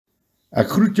Ek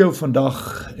groet jou vandag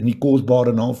in die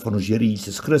kosbare naam van ons Here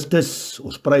Jesus Christus.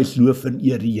 Ons prys, loof en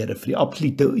eer die Here vir die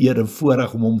absolute eer en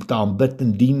voorreg om hom te aanbid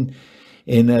en dien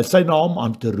en sy naam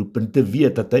aan te roep en te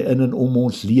weet dat hy in en om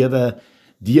ons lewe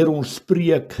deur ons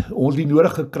spreek, ons die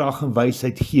nodige krag en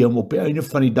wysheid gee om op die einde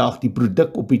van die dag die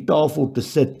produk op die tafel te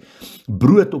sit,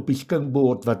 brood op die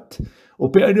skinkbord wat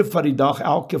op die einde van die dag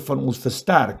elkeen van ons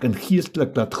versterk en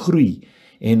geestelik laat groei.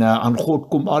 En aan God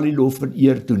kom al die lof en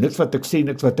eer toe. Niks wat ek sê,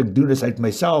 niks wat ek doen is uit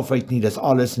myself uit nie, dis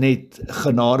alles net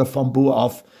genade van bo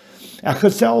af. Ek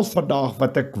gesels vandag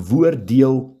wat ek woord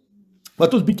deel,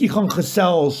 wat ons bietjie gaan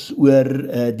gesels oor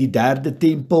die derde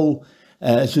tempel,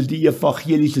 soos die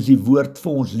evangelie, soos die woord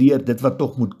vir ons leer, dit wat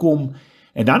nog moet kom.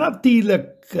 En dan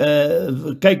natuurlik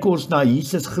kyk ons na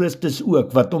Jesus Christus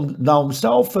ook, wat na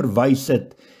homself verwys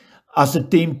het as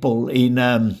 'n tempel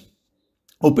en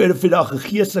op een vandag 'n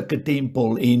geestelike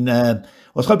tempel en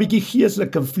ons gaan 'n bietjie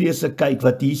geestelik en vleeslik kyk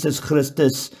wat Jesus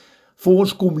Christus vir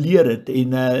ons kom leer het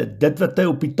en dit wat hy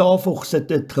op die tafel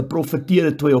gesit het, geprofeteer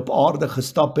het toe hy op aarde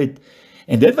gestap het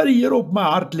en dit wat die Here op my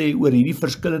hart lê oor hierdie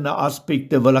verskillende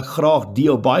aspekte wil ek graag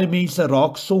deel. Baie mense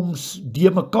raak soms de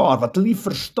mekaar wat hulle nie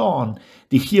verstaan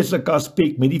die geestelike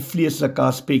aspek met die vleeslike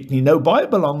aspek nie. Nou baie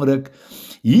belangrik,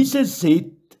 Jesus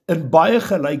het in baie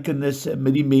gelykenisse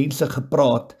met die mense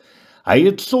gepraat. Hy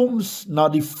het soms na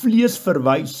die vlees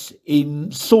verwys en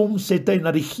soms het hy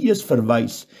na die gees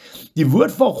verwys. Die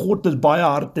woord van God is baie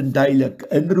hard en duidelik.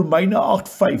 In Romeine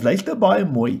 8:5, luister baie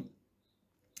mooi.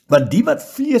 Want die wat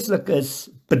vleeslik is,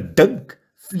 bedink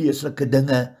vleeslike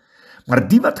dinge, maar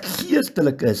die wat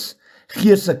geestelik is,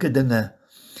 geestelike dinge.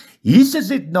 Jesus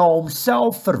het na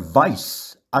homself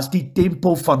verwys as die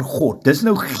tempel van God. Dis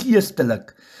nou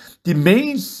geestelik. Die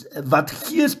mens wat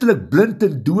geestelik blind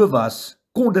en doof was,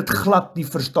 kon dit glad nie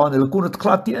verstaan, hulle kon dit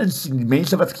glad nie insien, die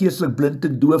mense wat geestelik blind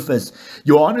en doof is.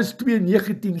 Johannes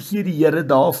 2:19 gee die Here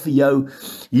daar vir jou.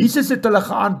 Jesus het hulle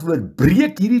geantwoord,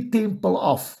 breek hierdie tempel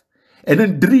af, en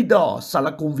in 3 dae sal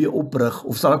ek hom weer oprig,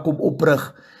 of sal ek hom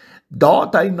oprig. Daar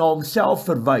het hy na homself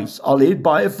verwys, al het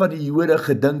baie van die Jode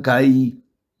gedink, hy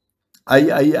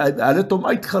het hom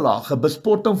uitgelag, 'n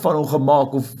bespotting van hom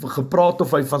gemaak, of gepraat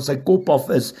of hy van sy kop af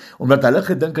is, omdat hulle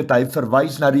gedink het hy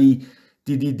verwys na die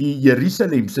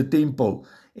Jerusalemse tempel,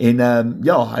 en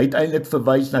hy het eintlik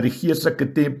verwys na die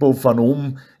geestelike tempel van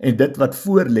hom, en dit wat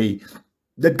voor lê.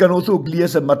 Dit kan ons ook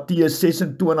lees in Matteus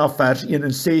 26 vers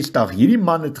 61, hierdie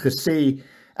man het gesê,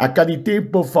 ek kan die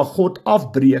tempel van God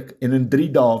afbreek, en in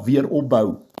 3 dae weer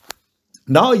opbou.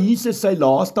 Na Jesus sy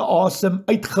laaste asem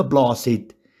uitgeblaas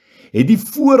het die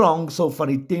voorhangsel van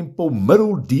die tempel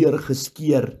middeldeur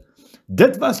geskeur.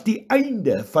 Dit was die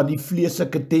einde van die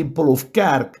vleeslike tempel of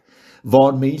kerk,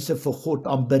 waar mense vir God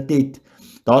aanbid het.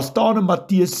 Daar staan in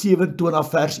Matteus 27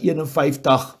 vers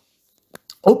 51,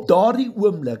 op daardie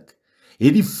oomblik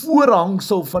het die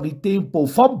voorhangsel van die tempel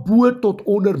van bo tot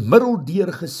onder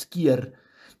middeldeur geskeur,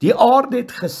 die aarde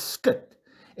het geskit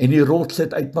en die rots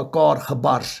het uitmekaar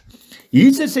gebars.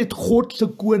 Jesus het God se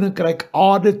koninkryk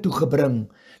aarde toegebring.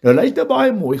 Nou luister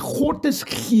baie mooi, God is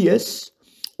gees,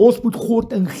 ons moet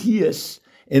God in gees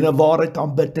en in waarheid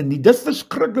aanbid en nie. Dis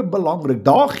verskriklik belangrik.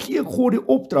 Daar gee God die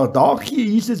opdrag, daar gee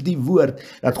Jesus die woord,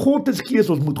 dat God is gees,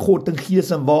 ons moet God in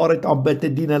gees en waarheid aanbid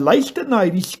en dien. En luister na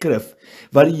hierdie skrif,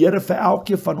 wat die Here vir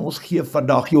elkeen van ons gee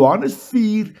vandag. Johannes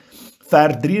 4,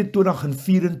 vers 23 en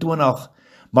 24.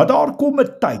 Maar daar kom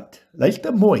 'n tyd,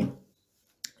 luister mooi,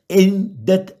 en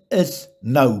dit is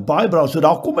nou, baie braaf, so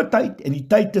daar kom 'n tyd, en die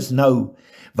tyd is nou,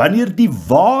 wanneer die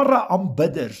ware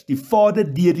aanbidders, die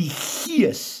Vader deur die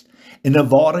Gees, in 'n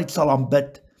waarheid sal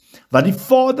aanbid, want die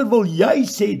Vader wil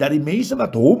juis sê, dat die mense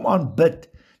wat hom aanbid,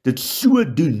 dit so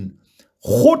doen.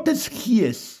 God is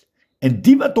Gees, en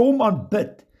die wat hom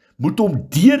aanbid, moet hom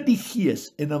deur die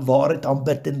Gees in 'n waarheid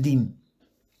aanbid en dien.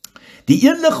 Die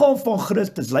een liggaam van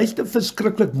Christus, luister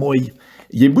verskriklik mooi,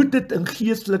 jy moet dit in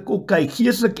geestelik ook kyk,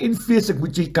 geestelik en vleeslik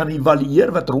moet jy kan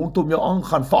evalueer wat rondom jou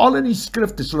aangaan, veral in die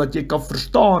skrifte, sodat jy kan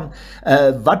verstaan,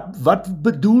 wat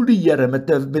bedoel die Here met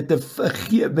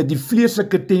die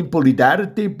vleeslike tempel, die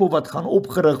derde tempel wat gaan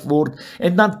opgerig word,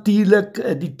 en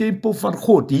natuurlik die tempel van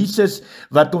God, Jesus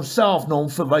wat homself na hom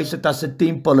verwys het as 'n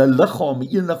tempel, 'n liggaam,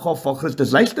 die een liggaam van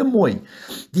Christus. Luister mooi,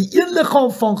 die een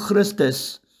liggaam van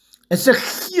Christus is 'n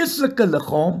geestelike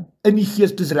liggaam in die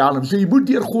geestesrealm, so jy moet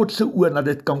deur God se oë na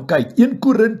dit kan kyk. 1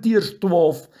 Korintiërs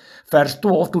 12, vers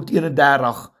 12 tot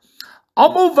 31.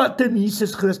 Almal wat in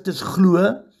Jesus Christus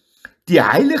glo, die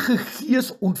Heilige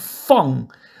Gees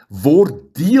ontvang,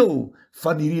 word deel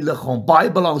van hierdie liggaam,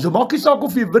 baie belangrik. So maak nie saak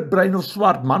of jy wit, bruin of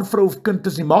swart, man, vrou of kind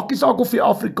is nie, maak nie saak of jy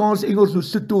Afrikaans, Engels,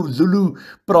 Lesotho of Zulu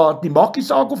praat nie, maak nie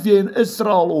saak of jy in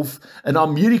Israel of in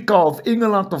Amerika of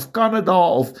Engeland of Kanada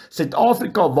of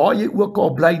Suid-Afrika, waar jy ook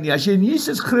al bly nie, as jy in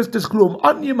Jesus Christus glo, om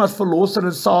aanneem as verlosser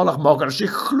en saligmaker, as jy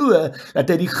glo dat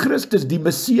hy die Christus, die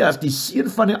Messias, die Seun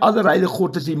van die Allerheilige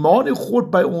God is, die Immanuel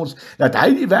God by ons, dat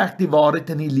hy die weg, die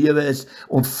waarheid en die lewe is,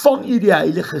 ontvang jy die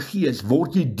Heilige Gees,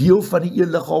 word jy deel van die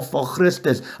een liggaam van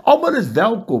Christus, almal is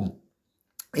welkom.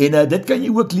 En dit kan jy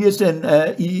ook lees in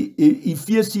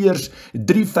Efesiërs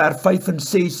 3 vers 5 en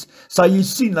 6, sal jy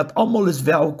sien dat almal is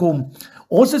welkom.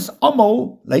 Ons is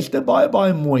almal, luister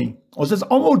baie mooi, ons is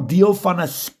almal deel van 'n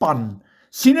span,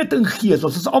 sien dit in gees,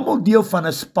 ons is almal deel van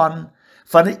 'n span,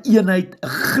 van 'n eenheid, 'n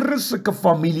Christelike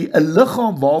familie, 'n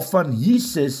liggaam waarvan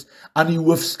Jesus aan die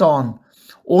hoof staan.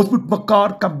 Ons moet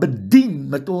mekaar kan bedien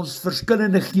met ons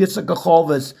verskillende geestelike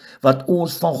gawes wat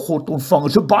ons van God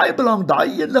ontvang. So baie belang,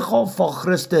 daai een liggaam van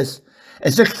Christus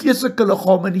is 'n geestelike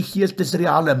liggaam in die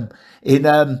geestesrealm.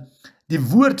 En die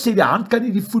woord sê die hand kan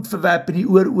nie die voet verwerp en die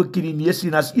oor ook nie die neus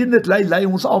nie. En as een dit lei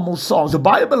ons almal saam. So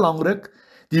baie belangrik,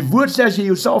 die woord sê as jy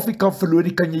jouself nie kan verloor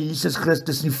nie, kan jy Jesus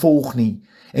Christus nie volg nie.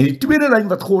 En die tweede lyn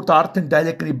wat God hard en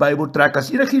duidelik in die Bybel trek,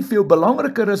 as enigiets vir jou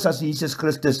belangriker is as Jesus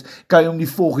Christus, kan jy hom nie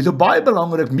volg nie. So baie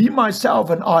belangrik, me, myself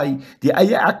en I, die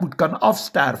eie ek moet kan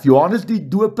afsterf. Johannes die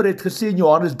doper het gesê in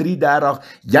Johannes 3:30,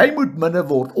 jy moet minder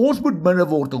word, ons moet minder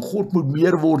word en God moet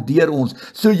meer word deur ons.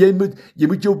 So jy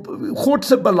moet jou God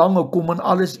se belange kom in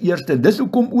alles eerste. En dis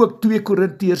hoekom ook 2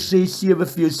 Korintiërs 6:7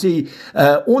 vir jou sê,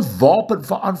 ons wapen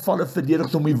vir aanval en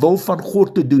verdediging om die wil van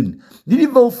God te doen. Nie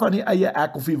die wil van die eie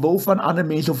ek of die wil van ander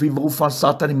mense of die wil van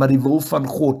Satan nie, maar die wil van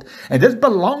God. En dit is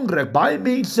belangrik, baie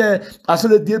mense, as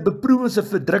hulle deur beproewings en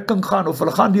verdrukking gaan, of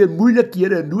hulle gaan deur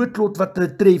moeilikhede en noodlot wat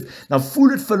hulle tref, dan voel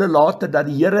dit vir hulle later dat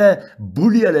die Here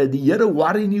boelie hulle, die Here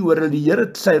worry nie oor hulle, die Here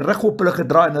het sy rug op hulle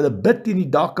gedraai en hulle bid teen die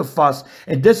dakke vas,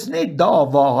 en dis net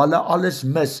daar waar hulle alles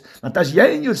mis. Want as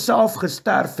jy in jouself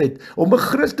gesterf het, om 'n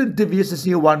Christen te wees is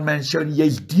nie 'n one-man show nie,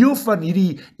 jy's deel van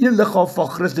hierdie een liggaam van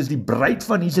Christus, die bruid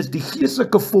van Jesus, die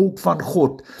geestelike volk van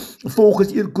God,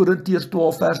 volgens 1 Korintiërs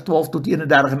 12 vers 12 tot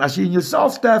 31, en as jy in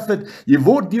jouself sterf het, jy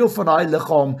word deel van daai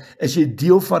liggaam, is jy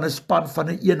deel van 'n span, van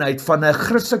 'n eenheid, van 'n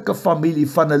Christelike familie,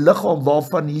 van 'n liggaam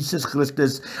waarvan Jesus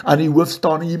Christus aan die hoof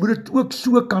staan, en jy moet dit ook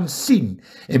so kan sien,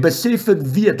 en besef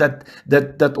en weet,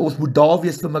 dat ons moet daar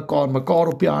wees vir mekaar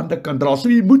op die hande kan dra, so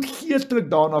jy moet geestelik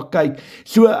daarna kyk,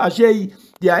 so as jy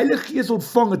die Heilige Gees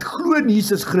ontvang het, glo in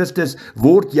Jesus Christus,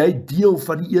 word jy deel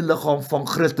van die een liggaam van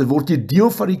Christus, word jy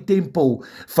deel van die tempel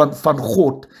van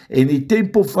God, en die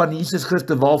tempel van Jesus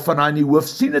Christus, waarvan hy in die hoof,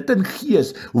 sien dit in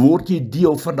gees, word jy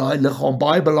deel van daai liggaam,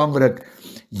 baie belangrik,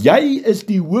 jy is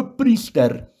die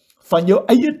hoofpriester van jou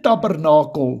eie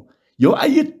tabernakel, jou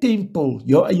eie tempel,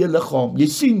 jou eie liggaam. Jy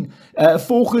sien,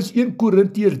 volgens 1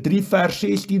 Korintiërs 3 vers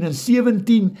 16 en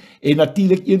 17 en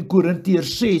natuurlik 1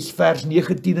 Korintiërs 6 vers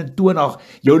 19 en 20.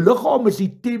 Jou liggaam is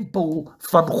die tempel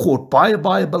van God.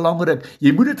 Baie belangrik.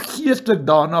 Jy moet dit geestelik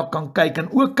daarna kan kyk en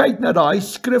ook kyk na daai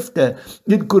skrifte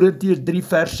 1 Korintiërs 3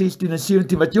 vers 16 en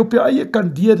 17 wat jy op jou eie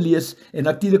kan deurlees en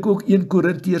natuurlik ook 1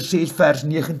 Korintiërs 6 vers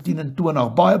 19 en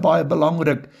 20. Baie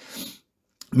belangrik.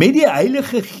 Met die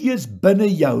Heilige Gees binne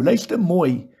jou, luister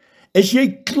mooi, is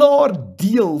jy klaar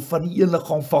deel van die een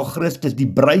liggaam van Christus,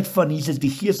 die bruid van Jesus, die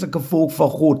geestelike volk van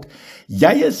God.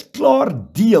 Jy is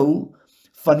klaar deel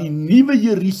van die nuwe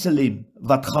Jerusalem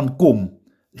wat gaan kom,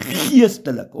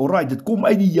 geestelik, alright, dit kom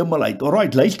uit die hemel uit,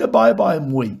 alright, luister baie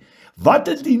mooi. Wat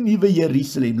is die nuwe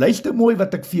Jerusalem? Luister mooi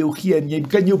wat ek vir jou gee, en jy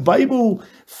kan jou Bybel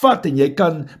vat, en jy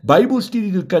kan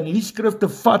Bybelstudie doen, kan hierdie skrifte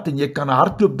vat, en jy kan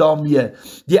hardloop daarmee.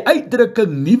 Die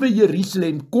uitdrukking nuwe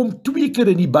Jerusalem kom 2 keer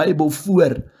in die Bybel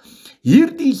voor.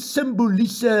 Hierdie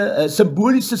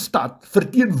simboliese stad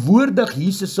verteenwoordig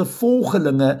Jesus se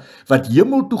volgelinge wat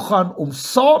hemel toe gaan om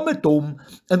saam met hom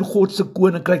in God se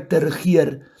koninkryk te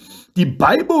regeer. Die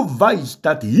Bybel wys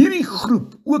dat hierdie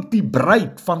groep, ook die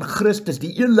bruid van Christus,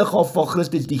 die een liggaam van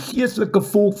Christus, die geestelike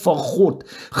volk van God,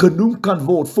 genoem kan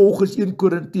word, volgens 1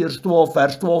 Korintiërs 12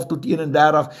 vers 12 tot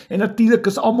 31, en natuurlik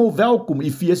is almal welkom,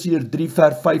 Efesiërs 3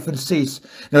 vers 5 en 6.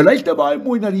 Nou luister baie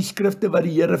mooi na die skrifte wat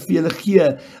die Here vir julle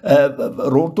gee,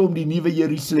 rondom die nuwe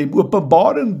Jerusalem.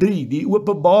 Openbaring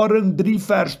 3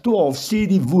 vers 12 sê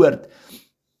die woord,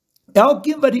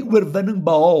 elkeen wat die oorwinning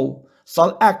behaal,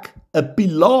 sal ek 'n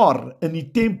pilaar in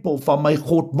die tempel van my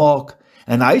God maak,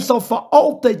 en hy sal vir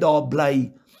altyd daar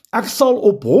bly. Ek sal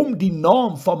op hom die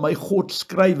naam van my God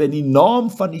skryf, en die naam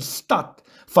van die stad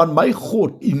van my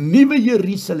God, die nuwe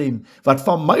Jerusalem, wat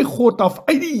van my God af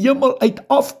uit die hemel uit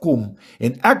afkom,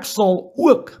 en ek sal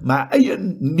ook my eie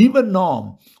nuwe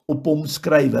naam op hom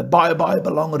skrywe. Baie, baie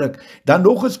belangrik. Dan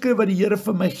nog 'n skrif wat die Here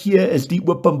vir my gee, is die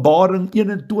Openbaring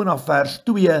 21 vers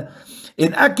 2,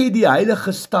 en ek het die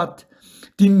heilige stad,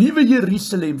 die nuwe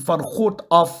Jerusalem van God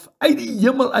af, uit die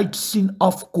hemel uit sien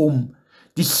afkom.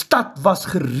 Die stad was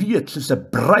gereed soos 'n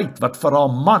bruid wat vir haar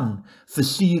man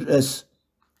versier is.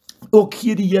 Ook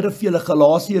gee die Here vir julle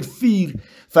Galasiërs 4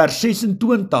 vers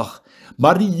 26,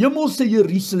 maar die hemelse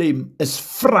Jerusalem is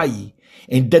vry,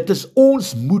 en dit is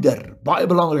ons moeder. Baie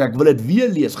belangrik, ek wil dit weer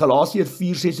lees, Galasiërs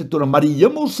 4:26, maar die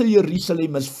hemelse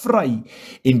Jerusalem is vry,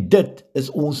 en dit is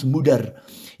ons moeder.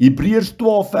 Hebreërs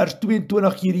 12 vers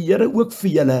 22 gee die Here ook vir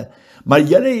julle, maar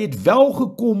julle het wel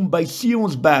gekom by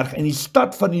Sionsberg en die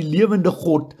stad van die lewende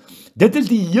God. Dit is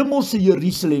die hemelse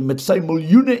Jerusalem met sy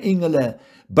miljoene engele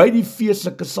by die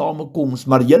feestelike samekoms,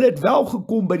 maar julle het wel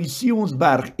gekom by die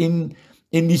Sionsberg en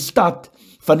die stad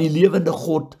van die lewende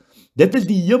God. Dit is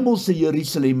die hemelse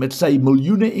Jerusalem met sy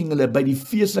miljoene engele by die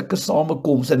feestelike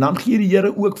samekoms. En dan gee die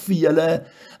Here ook vir julle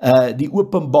die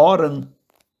Openbaring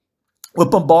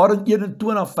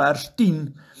 21 vers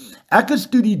 10. Ek is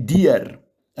toe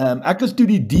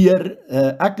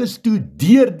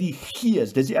deur die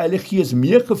Gees, dis die Heilige Gees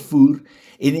meegevoer,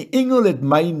 en die engel het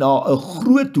my na 'n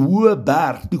groot hoë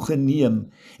berg toe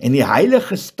geneem, en die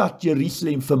heilige stad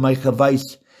Jerusalem vir my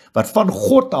gewys, wat van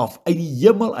God af uit die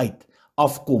hemel uit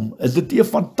afkom. Is dit 'n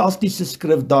fantastiese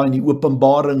skrif daar in die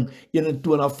Openbaring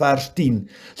 21 vers 10.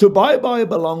 So baie, baie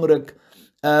belangrik,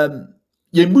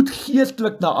 jy moet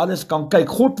geestelik na alles kan kyk.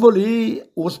 God wil hê,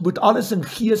 ons moet alles in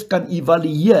gees kan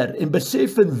evalueer, en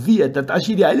besef en weet, dat as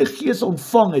jy die Heilige Gees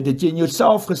ontvang het, dat jy in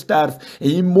jouself gesterf, en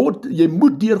jy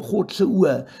moet deur God se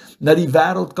oë na die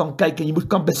wêreld kan kyk, en jy moet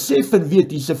kan besef en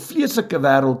weet, hier's 'n vleeslike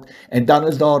wêreld, en dan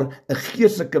is daar 'n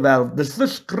geestelike wêreld. Dis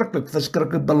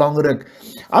verskriklik belangrik.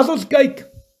 As ons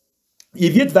kyk,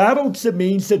 jy weet, wêreldse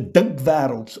mense dink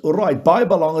wêrelds, alright, baie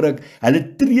belangrik,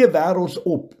 hulle tree wêrelds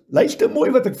op. Luister mooi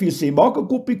wat ek vir jou sê, maak 'n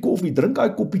koppie koffie, drink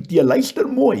 'n koppie tee, luister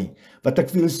mooi wat ek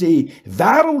vir jou sê,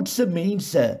 wêreldse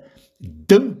mense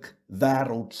dink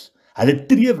wêrelds, hulle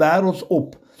tree wêrelds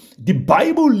op. Die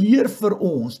Bybel leer vir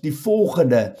ons die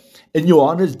volgende, in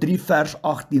Johannes 3 vers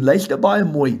 18, luister baie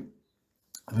mooi,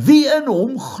 wie in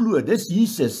hom glo, dis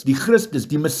Jesus, die Christus,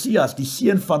 die Messias, die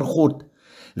Seun van God,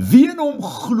 wie in hom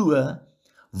glo,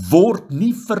 word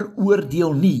nie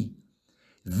veroordeel nie.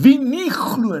 Wie nie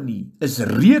glo nie, is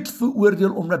reeds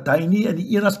veroordeel, omdat hy nie in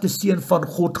die enigste Seun van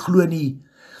God glo nie.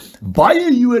 Baie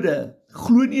Jode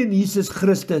glo nie in Jesus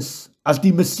Christus as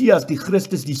die Messias, die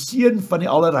Christus, die Seun van die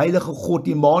Allerheilige God,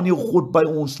 Immanuel, God by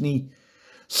ons nie.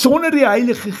 Sonder die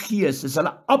Heilige Gees is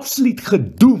hulle absoluut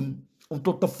gedoem om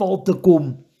tot 'n val te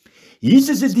kom.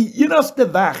 Jesus is die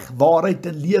enigste weg, waarheid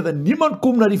en lewe. Niemand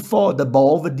kom na die Vader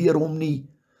behalwe deur hom nie.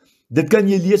 Dit kan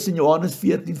jy lees in Johannes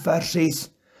 14 vers 6.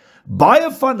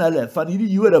 Baie van hulle, van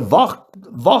hierdie Jode,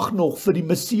 wag nog vir die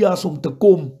Messias om te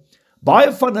kom.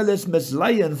 Baie van hulle is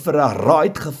mislei en vir 'n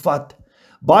raad gevat.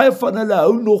 Baie van hulle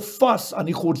hou nog vas aan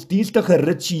die godsdienstige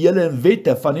rituele en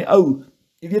wette van die ou,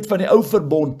 jy weet, van die ou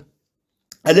verbond.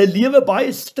 Hulle lewe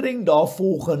baie streng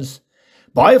daarvolgens.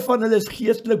 Baie van hulle is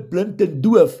geestelik blind en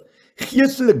doof,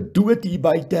 geestelik dood hier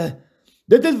buite.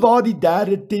 Dit is waar die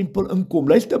derde tempel inkom.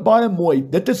 Luister baie mooi,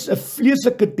 dit is 'n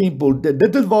vleeslike tempel,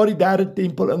 dit is waar die derde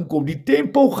tempel inkom. Die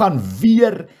tempel gaan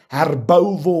weer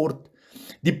herbou word.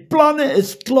 Die planne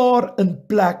is klaar in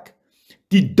plek.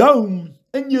 Die dom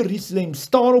in Jerusalem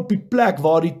staan op die plek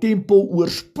waar die tempel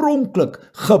oorspronklik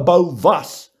gebou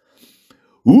was.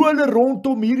 Hoe hulle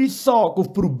rondom hierdie saak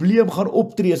of probleem gaan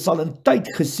optree, sal in tyd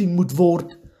gesien moet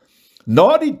word.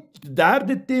 Na die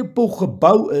derde tempel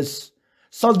gebou is,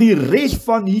 sal die res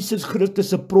van Jesus Christus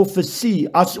se profesie,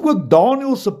 as ook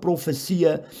Daniël se profesie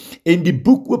en die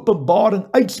boek Openbaring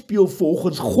uitspeel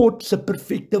volgens God se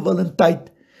perfekte wil en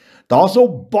tyd. Daar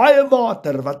sal baie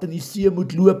water wat in die see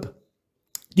moet loop.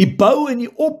 Die bou en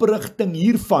die oprigting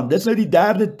hiervan, dis nou die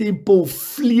derde tempel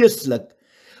vleeslik,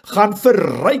 gaan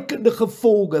verrykende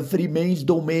gevolge vir die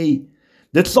mensdom hê.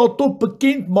 Dit sal tot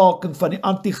bekendmaking van die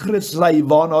antichrist lei,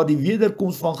 waarna die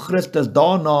wederkoms van Christus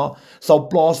daarna sal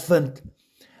plaasvind.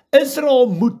 Israel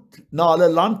moet na hulle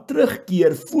land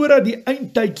terugkeer voordat die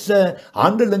eindtydse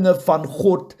handelinge van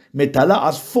God met hulle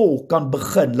as volk kan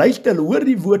begin. Luister, hoor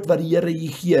die woord wat die Here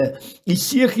hier gee.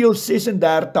 Esegiel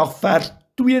 36 vers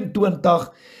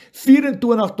 22,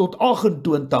 24 tot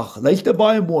 28. Luister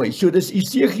baie mooi. So dis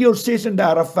Esegiel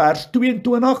 36 vers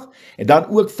 22 en dan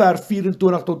ook vers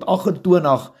 24 tot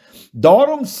 28.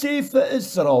 Daarom sê vir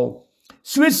Israel,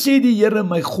 So sê die Here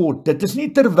my God, dit is nie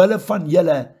terwille van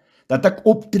julle dat ek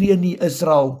optree nie,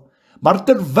 Israel, maar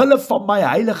terwille van my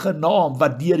heilige naam,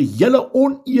 wat deur julle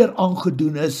oneer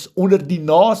aangedoen is onder die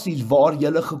nasies waar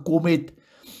julle gekom het.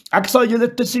 Ek sal julle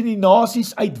tussen die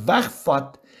nasies uit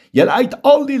wegvat, julle uit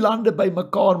al die lande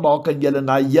bymekaar maak en julle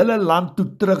na julle land toe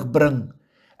terugbring.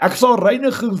 Ek sal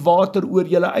reinigingswater oor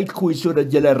julle uitgooi,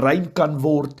 sodat julle rein kan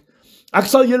word. Ek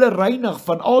sal julle reinig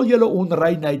van al julle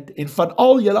onreinheid en van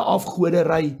al julle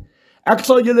afgoderry. Ek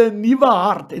sal julle 'n nuwe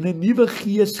hart en 'n nuwe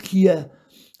gees gee.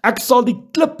 Ek sal die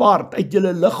kliphart uit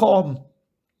julle liggaam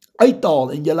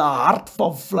uithaal en julle hart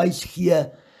van vleis gee.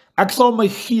 Ek sal my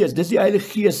gees, dis die Heilige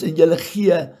Gees, in julle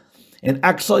gee, en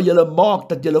ek sal julle maak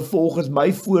dat julle volgens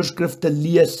my voorskrifte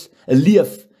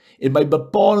leef en my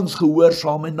bepalings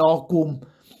gehoorsaam en nakom.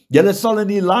 Julle sal in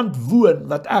die land woon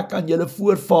wat ek aan julle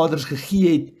voorvaders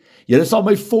gegee het. Julle sal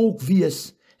my volk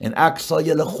wees en ek sal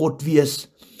julle God wees.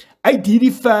 Uit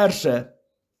hierdie verse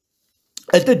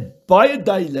is dit baie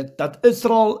duidelik dat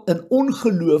Israel in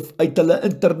ongeloof uit hulle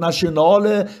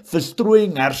internasionale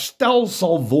verstrooiing herstel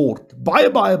sal word.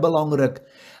 Baie belangrik.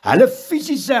 Hulle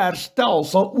fisiese herstel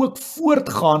sal ook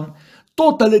voortgaan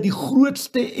tot hulle die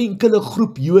grootste enkele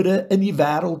groep Jode in die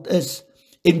wêreld is,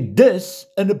 en dus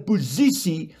in 'n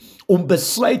posisie om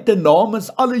besluite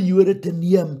namens alle Jode te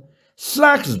neem.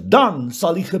 Slegs dan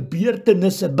sal die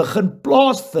gebeurtenisse begin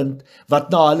plaasvind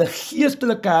wat na hulle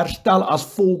geestelike herstel as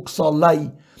volk sal lei.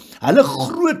 Hulle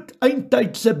groot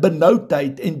eindtydse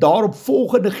benoudheid en daarop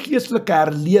volgende geestelike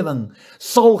herlewing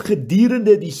sal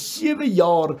gedurende die 7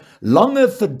 jaar lange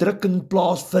verdrukking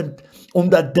plaasvind,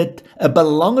 omdat dit 'n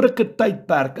belangrike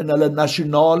tydperk in hulle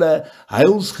nasionale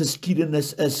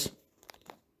heilsgeskiedenis is.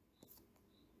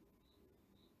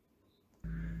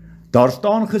 Daar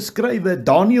staan geskrywe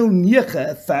Daniël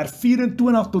 9 vers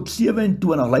 24 tot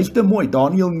 27. Luister mooi,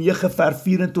 Daniël 9 vers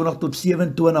 24 tot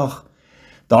 27.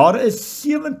 Daar is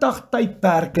 70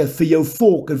 tydperke vir jou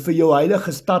volk en vir jou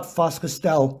heilige stad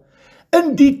vasgestel.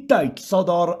 In die tyd sal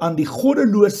daar aan die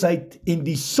goddeloosheid en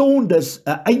die sondes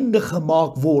 'n einde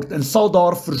gemaak word en sal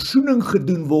daar versoening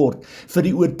gedoen word vir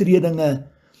die oortredinge.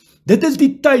 Dit is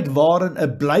die tyd waarin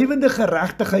 'n blywende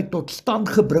geregtigheid tot stand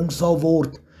gebring sal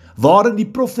word, waarin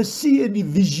die profesie en die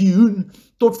visioen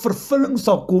tot vervulling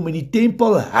sal kom en die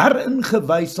tempel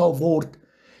heringewys sal word.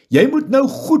 Jy moet nou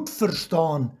goed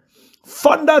verstaan,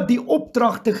 vandat die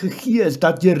opdragte gegee is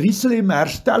dat Jerusalem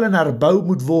herstel en herbou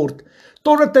moet word,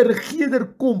 totdat 'n regerder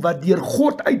kom wat deur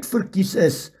God uitverkies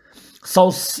is,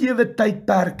 sal 7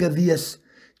 tydperke wees.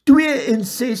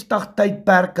 62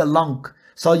 tydperke lank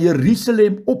sal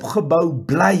Jerusalem opgebou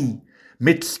bly,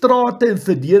 met strate en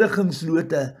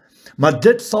verdedigingslote, maar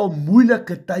dit sal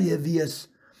moeilike tye wees.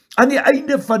 Aan die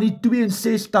einde van die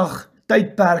 62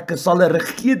 tydperke sal 'n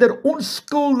regerder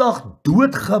onskuldig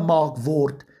doodgemaak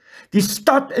word. Die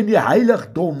stad in die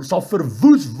heiligdom sal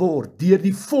verwoes word deur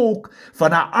die volk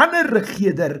van 'n ander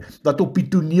regerder wat op die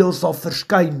toneel sal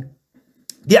verskyn.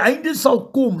 Die einde sal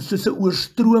kom soos 'n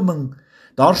oorstroming.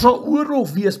 Daar sal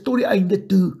oorlog wees tot die einde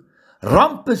toe.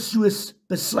 Rampe soos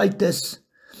besluit is.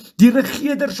 Die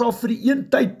regerder sal vir die een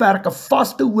tydperk 'n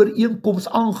vaste ooreenkoms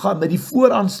aangaan met die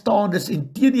vooraanstaandes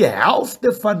en teen die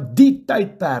helfte van die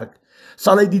tydperk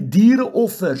sal hy die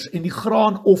diereoffers en die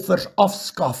graanoffers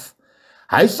afskaf.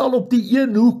 Hy sal op die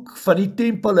een hoek van die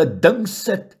tempel 'n ding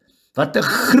sit wat 'n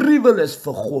gruwel is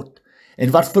vir God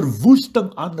en wat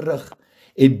verwoesting aanrig,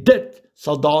 en dit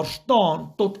sal daar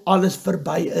staan tot alles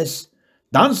verby is.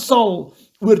 Dan sal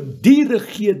oor die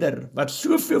regerder wat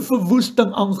soveel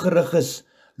verwoesting aangerig is,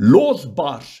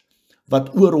 losbars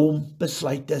wat oor hom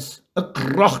besluit is. 'n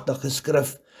Kragtige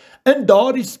skrif. In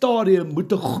daardie stadium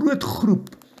moet 'n groot groep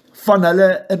van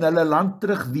hulle in hulle land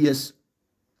terug wees.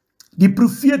 Die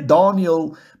profeet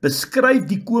Daniël beskryf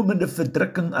die komende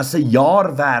verdrukking as 'n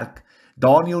jaarwerk.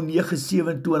 Daniël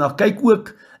 9:27. Kyk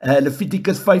ook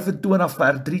Levitikus 25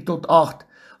 vers 3 tot 8.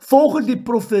 Volgens die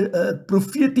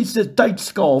profetiese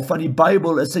tydskaal van die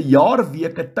Bybel is 'n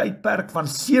jaarweek 'n tydperk van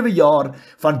 7 jaar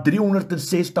van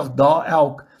 360 dae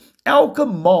elk. Elke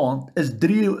maand is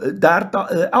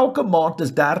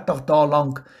 30 dae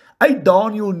lank. Uit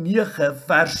Daniël 9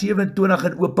 vers 27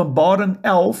 en Openbaring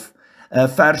 11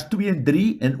 vers 2 en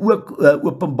 3 en ook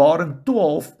Openbaring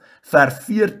 12 vers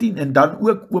 14 en dan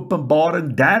ook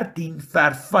Openbaring 13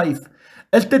 vers 5,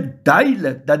 is dit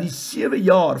duidelik dat die 7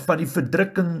 jaar van die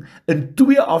verdrukking in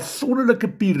 2 afsonderlike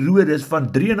periodes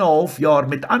van 3,5 jaar,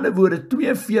 met ander woorde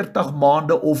 42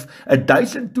 maande of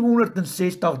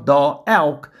 1260 dae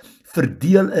elk,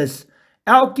 verdeel is,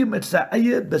 elkeen met sy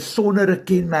eie besondere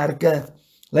kenmerke.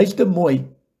 Luister mooi,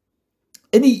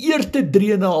 in die eerste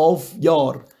 3,5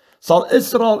 jaar sal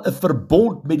Israel 'n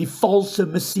verbond met die valse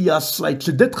Messias sluit.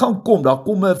 So dit gaan kom, daar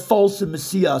kom 'n valse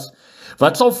Messias,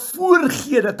 wat sal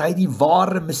voorgee dat hy die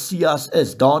ware Messias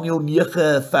is. Daniël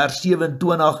 9 vers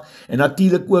 27 en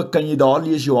natuurlik ook kan jy daar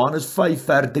lees Johannes 5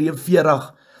 vers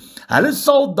 43. Hulle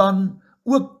sal dan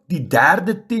ook die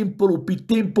derde tempel op die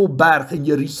tempelberg in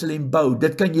Jerusalem bou.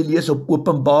 Dit kan jy lees op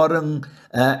Openbaring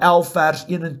 11 vers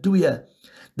 1 en 2.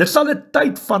 Dit sal 'n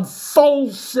tyd van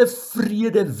valse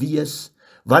vrede wees,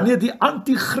 wanneer die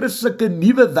anti-christelike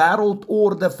nuwe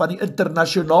wêreldorde van die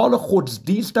internasionale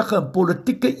godsdienstige en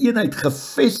politieke eenheid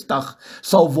gevestig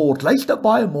sal word. Luister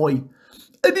baie mooi.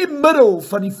 In die middel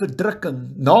van die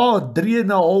verdrukking, na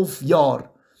 3,5 jaar,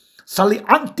 sal die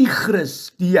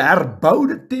anti-christ die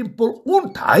herboude tempel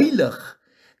ontheilig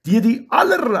deur die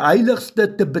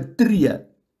allerheiligste te betree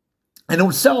en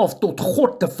homself tot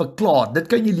God te verklaar. Dit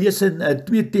kan jy lees in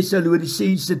 2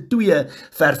 Tessalonisense 2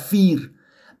 vers 4.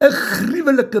 'n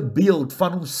gruwelike beeld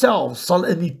van homself sal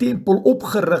in die tempel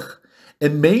opgerig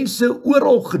en mense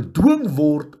oral gedwing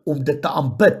word om dit te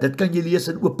aanbid. Dit kan jy lees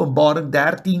in Openbaring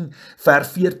 13 vers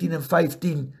 14 en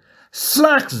 15.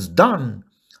 Slegs dan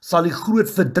sal die groot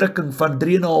verdrukking van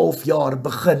 3,5 jaar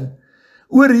begin.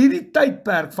 Oor hierdie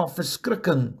tydperk van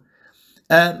verskrikking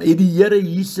het die Here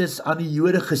Jesus aan die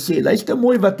Jode gesê. Luister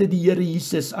mooi wat het die Here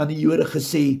Jesus aan die Jode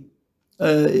gesê.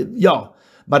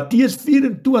 Matteus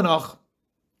 24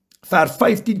 vers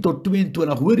 15 tot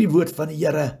 22, hoor die woord van die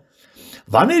Here.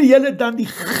 Wanneer julle dan die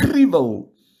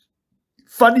gruwel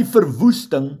van die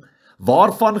verwoesting,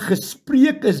 waarvan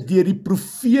gespreek is deur die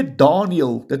profeet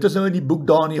Daniël, dit is nou in die boek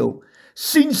Daniël,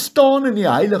 sien staan in die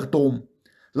heiligdom,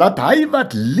 laat hy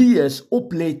wat lees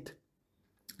oplet,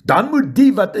 dan moet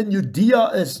die wat in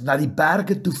Judea is, na die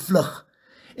berge toe vlug,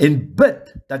 en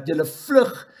bid, dat julle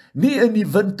vlug nie in die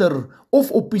winter,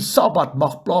 of op die Sabbat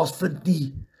mag plaasvind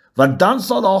nie, want dan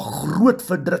sal daar groot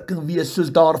verdrukking wees,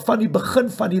 soos daar van die begin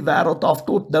van die wêreld af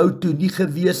tot nou toe nie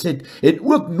gewees het, en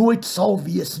ook nooit sal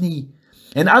wees nie.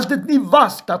 En as dit nie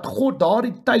was, dat God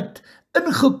daardie tyd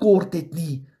ingekort het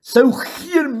nie, sou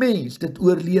geen mens dit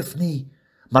oorleef nie,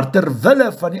 maar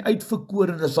terwille van die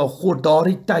uitverkorene sal God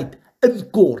daardie tyd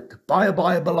inkort. Baie,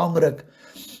 baie belangrik.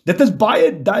 Dit is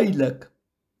baie duidelik,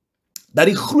 dat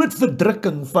die groot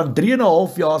verdrukking van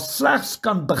 3,5 jaar slegs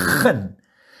kan begin,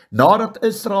 nadat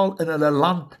Israel in hulle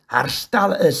land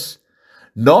herstel is,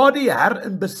 na die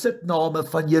herinbesitname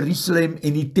van Jerusalem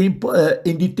en die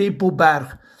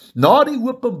tempelberg, na die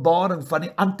openbaring van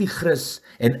die antichrist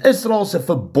en Israel se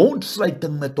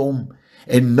verbondsluiting met hom,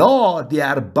 en na die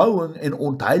herbouing en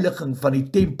ontheiliging van die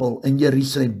tempel in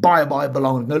Jerusalem. Baie, baie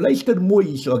belangrik. Nou luister mooi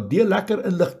hierso, ek deel lekker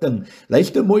inligting,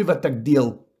 luister mooi wat ek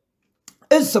deel.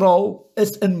 Israel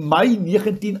is in Mei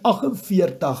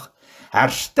 1948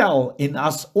 herstel en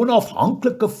as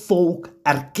onafhanklike volk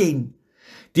erken.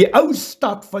 Die ou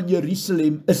stad van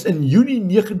Jerusalem is in Junie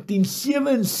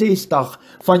 1967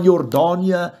 van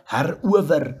Jordanië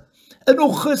herower. In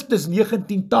Augustus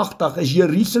 1980 is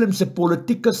Jerusalem se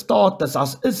politieke status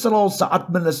as Israel se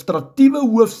administratiewe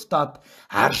hoofstad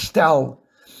herstel.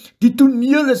 Die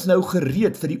toneel is nou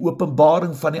gereed vir die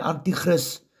openbaring van die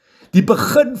antichrist, die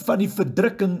begin van die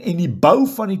verdrukking en die bou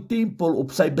van die tempel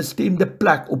op sy bestemde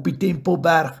plek op die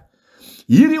Tempelberg.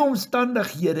 Hierdie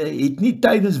omstandighede het nie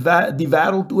tydens die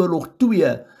Wêreldoorlog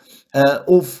 2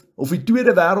 of die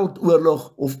Tweede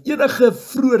Wêreldoorlog of enige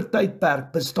vroeër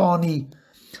tydperk bestaan nie.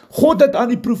 God het aan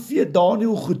die profeet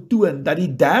Daniël getoon dat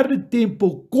die derde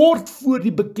tempel kort voor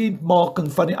die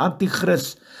bekendmaking van die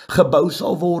antichrist gebou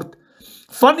sal word.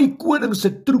 Van die koning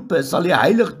se troepe sal die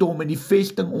heiligdom en die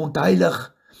vesting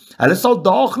ontheilig. Hulle sal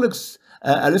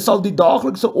die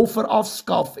daaglikse offer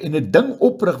afskaf en 'n ding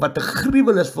oprig wat 'n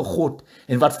gruwel is vir God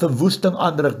en wat verwoesting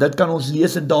aanrig. Dit kan ons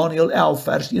lees in Daniël 11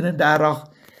 vers 31.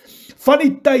 Van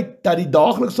die tyd dat die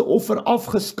daaglikse offer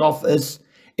afgeskaf is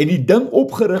en die ding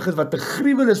opgerig is wat 'n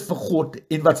gruwel is vir God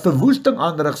en wat verwoesting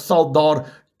aanrig, sal daar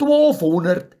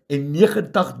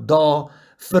 1290 dae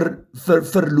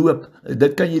verloop.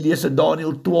 Dit kan jy lees in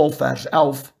Daniël 12 vers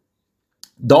 11.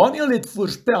 Daniël het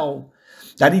voorspel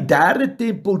dat die derde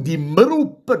tempel die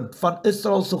middelpunt van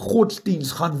Israel se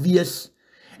godsdiens gaan wees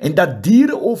en dat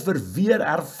diereoffer weer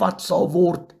hervat sal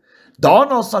word.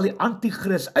 Daarna sal die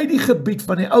antichrist uit die gebied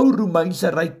van die ou Romeinse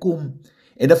ryk kom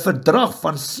en 'n verdrag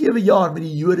van 7 jaar met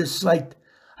die Jode sluit.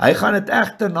 Hy gaan dit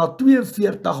egter na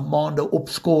 42 maande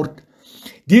opskort.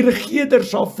 Die regerder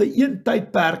sal vir een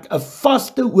tydperk 'n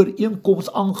vaste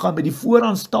ooreenkoms aangaan met die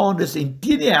vooraanstaandes en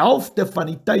teen die helfte van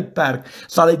die tydperk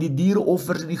sal hy die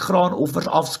diereoffers en die graanoffers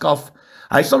afskaf.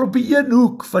 Hy sal op die een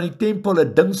hoek van die tempel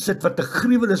 'n ding sit wat 'n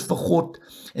gruwel is vir God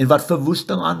en wat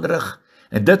verwoesting aanrig.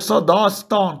 En dit sal daar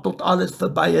staan tot alles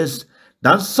verby is.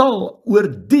 dan sal oor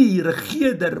die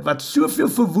regeerder wat soveel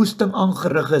verwoesting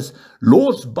aangerig is,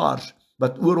 losbars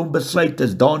wat oor hom besluit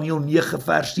is, Daniël 9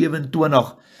 vers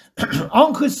 27,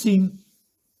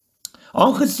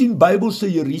 aangesien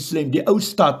Bybelse Jerusalem, die ou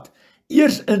stad,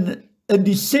 eers in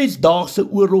die 6-daagse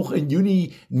oorlog in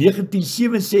Junie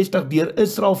 1967 deur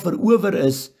Israel verower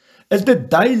is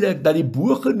dit duidelik dat die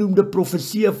bogenoemde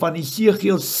profeseë van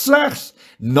Esegiel slegs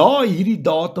na hierdie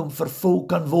datum vervul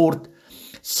kan word.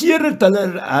 Sedert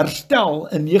hulle herstel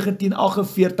in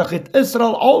 1948 het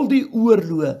Israel al die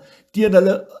oorloë teen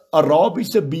hulle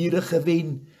Arabiese bure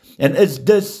gewen en is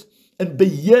dus in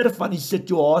beheer van die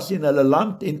situasie in hulle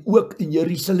land en ook in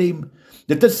Jerusalem.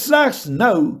 Dit is slegs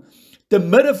nou, te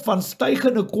midde van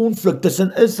stygende konflik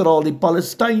tussen Israel, die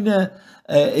Palestynë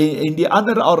en die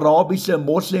ander Arabiese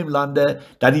moslemlande,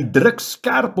 dat die druk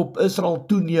skerp op Israel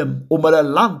toeneem om hulle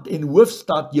land en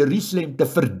hoofstad Jerusalem te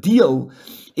verdeel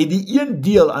en die een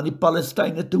deel aan die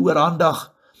Palestynë te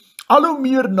oorhandig. Al hoe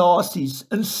meer nasies,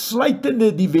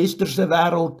 insluitende die westerse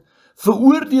wêreld,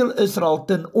 veroordeel Israel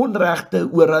ten onregte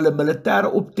oor hulle militêre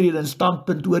optrede en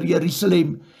standpunt oor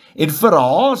Jerusalem en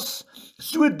verhaas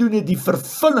sodoende die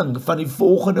vervulling van die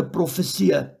volgende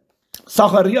profeseë.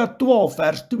 Sagaria 12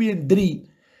 vers 2 en 3,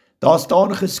 daar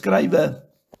staan geskrywe,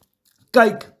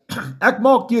 kyk, ek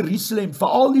maak Jerusalem vir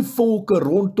al die volke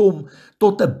rondom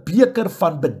tot 'n beker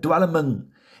van bedwelming,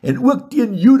 en ook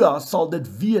teen Juda sal dit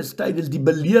wees tydens die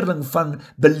belering van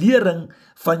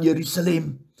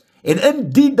Jerusalem. En in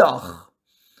die dag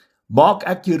maak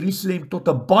ek Jerusalem tot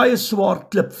 'n baie swaar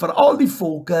klip vir al die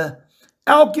volke.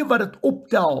 Elkeen wat dit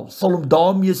optel, sal hom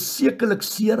daarmee sekerlik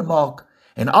seermaak,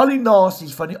 en al die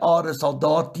nasies van die aarde sal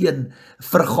daarteen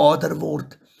vergader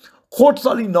word. God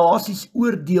sal die nasies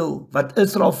oordeel wat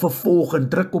Israel vervolg en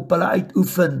druk op hulle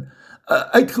uitgeoefen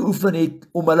het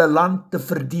om hulle land te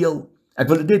verdeel. Ek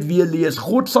wil dit net weer lees.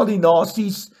 God sal die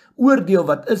nasies oordeel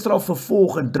wat Israel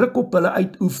vervolg en druk op hulle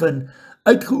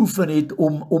uitgeoefen het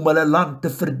om hulle land te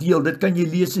verdeel. Dit kan jy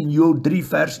lees in Joel 3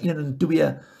 vers 1 en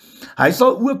 2. Hy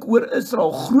sal ook oor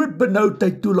Israel groot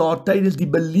benoudheid toelaat tydens die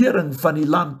belering van die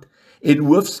land en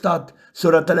hoofstad,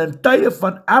 sodat hulle in tye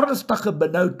van ernstige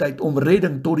benoudheid om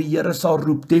redding tot die Here sal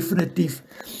roep. Definitief.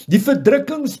 Die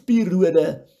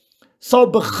verdrukkingsperiode sal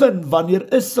begin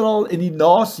wanneer Israel en die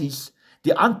nasies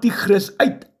die antichrist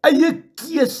uit eie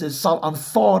keuse sal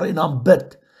aanvaar en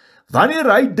aanbid. Wanneer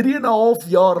hy 3,5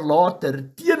 jaar later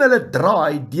teen hulle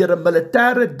draai deur 'n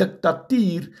militêre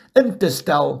diktatuur in te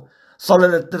stel, sal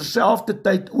hulle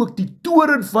terselfdertyd ook die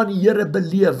toorn van die Here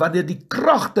beleef, wanneer die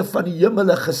kragte van die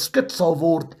hemele geskit sal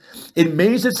word en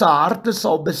mense se harte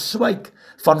sal beswyk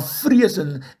van vrees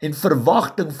en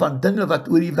verwagting van dinge wat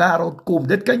oor die wêreld kom.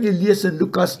 Dit kan jy lees in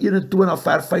Lukas 21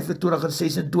 vers 25 en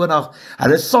 26.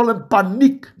 Hulle sal in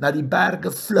paniek na die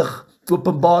berge vlug.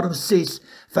 Openbaring 6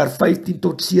 vers 15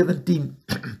 tot 17.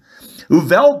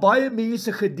 Hoewel baie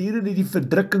mense gedurende die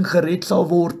verdrukking gered sal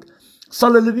word,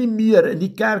 sal hulle nie meer in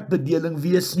die kerkbedeling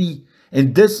wees nie,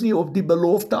 en dus nie op die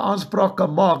belofte aanspraak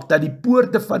kan maak dat die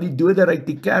poorte van die doderyk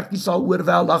die kerk nie sal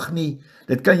oorweldig nie.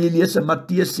 Dit kan jy lees in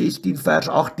Matteus 16 vers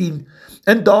 18.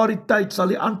 In daardie tyd sal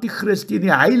die antichrist teen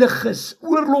die heiliges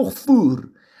oorlog voer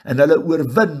en hulle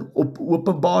oorwin op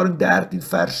Openbaring 13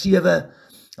 vers 7.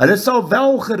 Hulle sal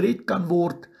wel gered kan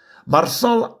word, maar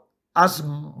sal as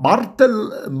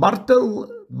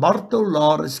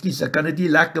martelare, ek kan dit nie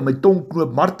lekker my tong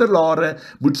knoop, martelare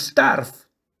moet sterf,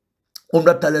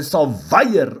 omdat hulle sal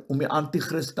weier om die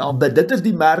antichrist te aanbid. Dit is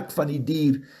die merk van die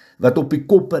dier, wat op die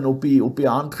kop en op die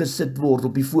hand gesit word,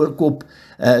 op die voorkop.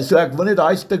 So ek wil net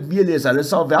daai stuk weer lees. Hulle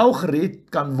sal wel gered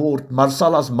kan word, maar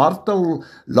sal as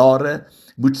martelare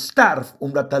moet sterf,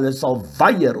 omdat hulle sal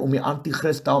weier om die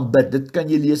antichrist te aanbid. Dit kan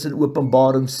jy lees in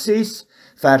Openbaring 6,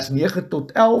 vers 9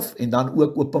 tot 11, en dan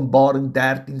ook Openbaring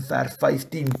 13, vers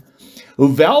 15.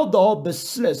 Hoewel daar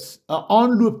beslis 'n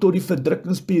aanloop tot die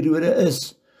verdrukkingsperiode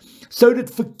is, sou dit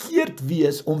verkeerd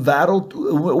wees om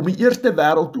die Eerste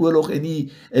Wêreldoorlog en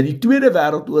die Tweede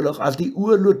Wêreldoorlog as die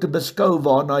oorlog te beskou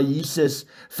waarna Jesus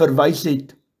verwys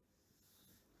het.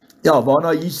 Ja,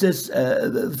 waarna Jesus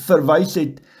verwys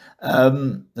het.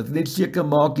 Ek net seker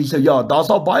maak hier, ja, daar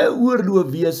sal baie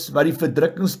oorloë wees wat die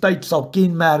verdrukkingstyd sal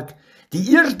kenmerk.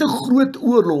 Die eerste groot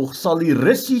oorlog sal die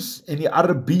Russies en die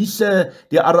Arabiese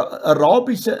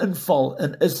inval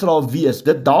in Israel wees.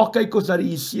 Daar kyk ons na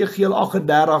die Esegiel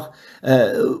 38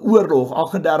 oorlog,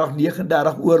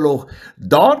 38-39 oorlog.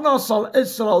 Daarna sal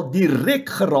Israel direk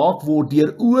geraak word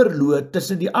deur oorloë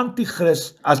tussen die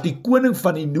antichrist as die koning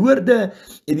van die noorde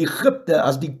en Egipte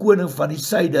as die koning van die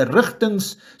suide,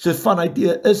 rigtings soos vanuit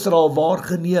Israel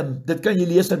waargeneem. Dit kan jy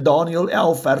lees in Daniël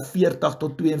 11 vers 40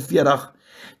 tot 42.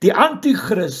 Die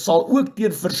antichrist sal ook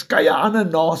teen verskeie ander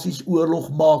nasies oorlog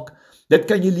maak. Dit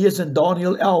kan jy lees in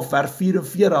Daniël 11 vers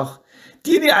 44.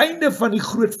 Teen die einde van die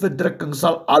groot verdrukking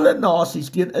sal alle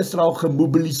nasies teen Israel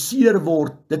gemobiliseer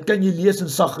word. Dit kan jy lees in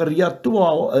Sagaria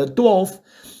 12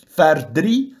 vers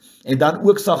 3 en dan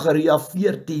ook Sagaria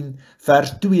 14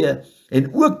 vers 2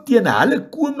 en ook teen hulle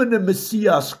komende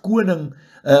Messias koning,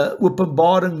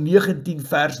 Openbaring 19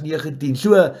 vers 19.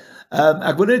 So,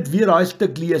 ek wil net weer daai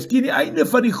stuk lees. Teen die einde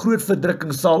van die groot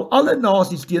verdrukking sal alle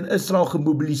nasies teen Israel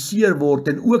gemobiliseer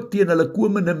word en ook teen hulle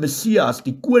komende Messias,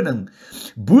 die koning.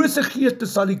 Bose geeste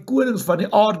sal die konings van die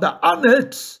aarde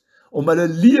aanhits om hulle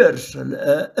leers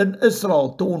in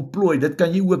Israel te ontplooi. Dit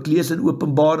kan jy ook lees in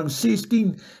Openbaring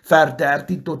 16 vers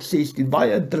 13 tot 16.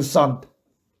 Baie interessant.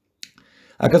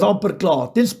 Ek is amper klaar.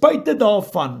 Ten spyte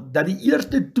daarvan dat die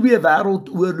eerste 2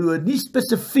 wêreldoorloë nie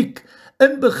spesifiek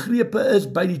inbegrepe is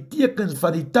by die tekens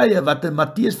van die tye wat in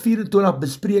Matteus 24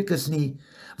 bespreek is nie,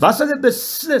 was hulle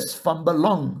beslis van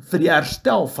belang vir die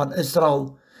herstel van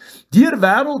Israel. Deur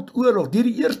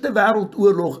die eerste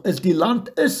wêreldoorlog is die land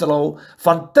Israel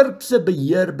van Turkse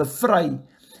beheer bevry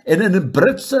en in 'n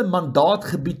Britse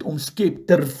mandaatgebied omskep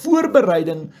ter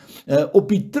voorbereiding op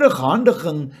die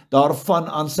terughandiging daarvan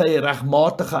aan sy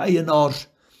regmatige eienaars.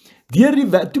 Deur die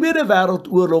Tweede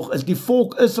Wêreldoorlog is die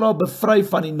volk Israel bevry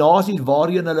van die nasies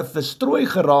waarheen hulle verstrooi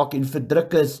geraak en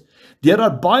verdruk is,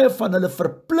 deurdat baie van hulle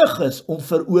verplig is om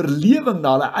vir oorlewing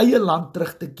na hulle eie land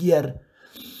terug te keer.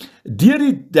 Deur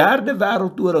die Derde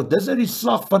Wêreldoorlog, dis in die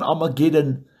slag van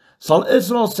Armageddon, sal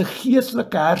Israel se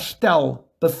geestelike herstel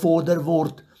bevorder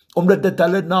word, omdat dit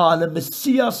hulle na hulle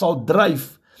Messias sal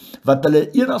dryf, wat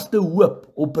hulle enigste hoop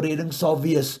op redding sal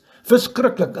wees.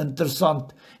 Verskriklik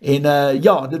interessant, en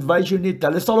dit wys jou net,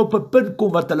 hulle sal op 'n punt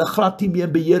kom wat hulle glad nie meer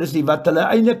in beheer is nie, wat hulle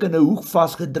eintlik in 'n hoek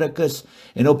vasgedruk is,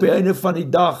 en op die einde van die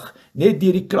dag, net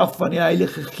deur die krag van die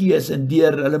Heilige Gees en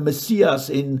deur hulle Messias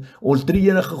en ons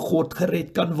drie-enige God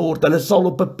gered kan word. Hulle sal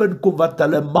op 'n punt kom wat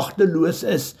hulle magteloos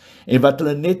is, en wat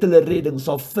hulle net hulle redding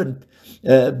sal vind,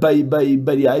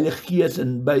 by die Heilige Gees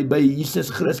en by Jesus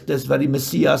Christus wat die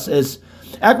Messias is.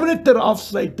 Ek wil net ter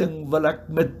afsluiting, wil ek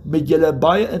met julle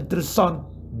baie interessant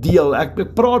deel.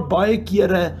 Ek praat baie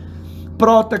kere,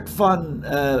 ek van,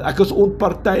 ek is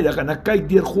onpartydig en ek kyk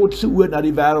deur God se oë na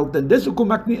die wêreld, en dis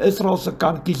hoekom ek nie Israel se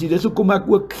kant kies nie, dis hoekom ek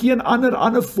ook geen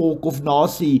ander volk of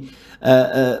nasie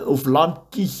of land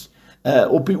kies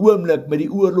op die oomblik met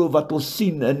die oorlog wat ons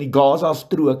sien in die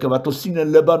Gaza-strook, wat ons sien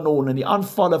in Libanon, en die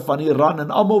aanvalle van Iran,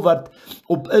 en almal wat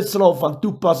op Israel van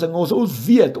toepassing, ons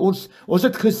weet, ons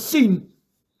het gesien,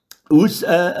 hoe's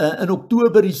in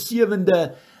Oktober die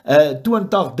 7de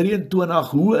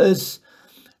 2023, hoe is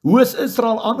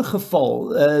Israel aangeval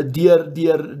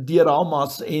deur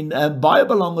Hamas, en baie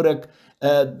belangrik,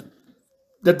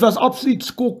 dit was absoluut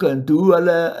skokkend hoe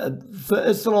hulle vir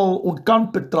Israel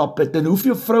ontkant betrap het, en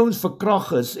hoeveel vrouens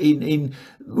verkragt is, en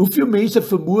hoeveel mense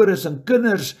vermoor is, en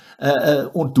kinders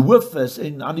onthoof is,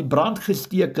 en aan die brand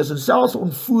gesteek is, en selfs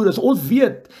ontvoer is. Ons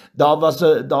weet, daar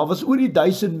was oor die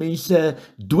 1000 mense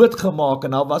doodgemaak,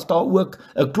 en daar was daar ook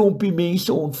 'n klompie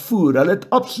mense ontvoer. Hulle het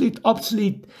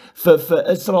absoluut vir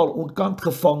Israel ontkant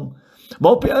gevang.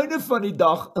 Maar op die einde van die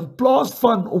dag, in plaas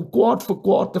van om kwaad vir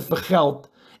kwaad te vergeld,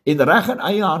 en reg in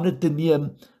eie hande te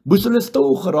neem, moes hulle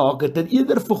stil geraak het, en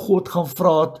eerder vir God gaan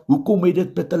vra het, hoekom het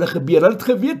dit met hulle gebeur? Hulle het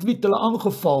geweet wie het hulle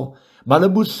aangeval, maar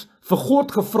hulle moes vir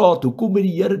God gevra het, hoekom het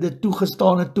die Here dit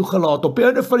toegestaan en toegelaat? Op die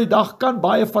einde van die dag kan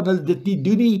baie van hulle dit nie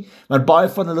doen nie, want baie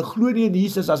van hulle glo nie in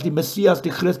Jesus as die Messias,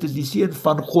 die Christus, die Seun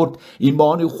van God,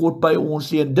 Immanuel, God by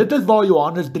ons. En dit is waar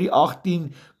Johannes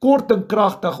 3:18 kort en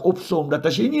kragtig opsom, dat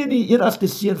as jy nie in die enigste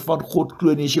Seun van God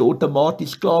glo nie, is jy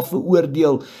outomaties klaar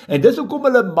veroordeel. En dis hoekom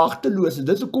hulle magteloos is,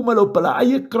 dis hoekom hulle op hulle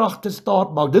eie kragte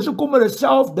staat maak, dis hoekom hulle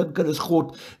self dink hulle is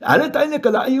God. Hulle het eintlik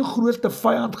hulle eie grootste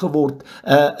vyand geword.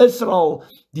 Israel,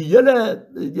 die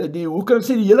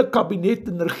hele kabinet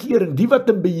en regering, die wat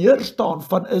in beheer staan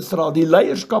van Israel, die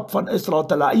leierskap van Israel,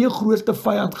 het hulle eie grootste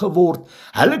vyand geword.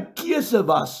 Hulle keuse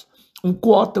was om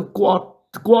kwaad vir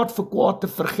kwaad te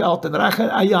vergeld en reg in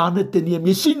eie hande te neem.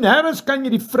 Jy sien, nêrens kan jy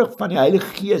die vrug van die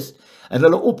Heilige Gees en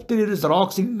hulle optredes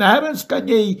raak sien. Nêrens kan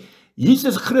jy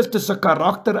Jesus Christus se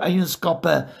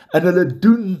karaktereienskappe in hulle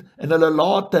doen en hulle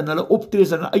late en hulle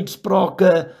optredes en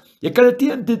uitsprake. Jy kan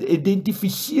dit nie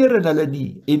identifiseer in hulle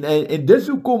nie, en dis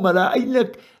hoekom hulle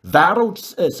eintlik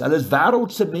wêrelds is. Hulle is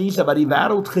wêreldse mense wat die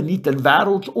wêreld geniet en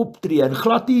wêrelds optree, en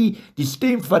glad nie die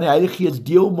stem van die Heilige Gees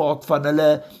deel maak van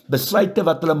hulle besluite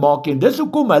wat hulle maak, en dis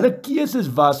hoekom hulle keuses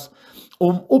was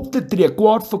om op te tree,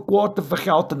 kwaad vir kwaad te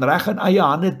vergeld en reg in eie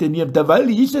hande te neem, terwyl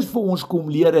Jesus vir ons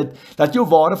kom leer het, dat jou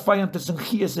ware vyand is in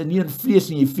gees en nie in vlees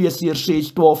nie, Efesiërs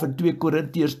 6:12 en 2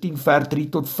 Korintiërs 10 vers 3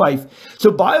 tot 5.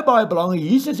 So baie belangrik,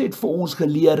 Jesus het vir ons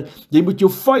geleer, jy moet jou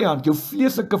vyand, jou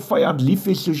vleeslike vyand lief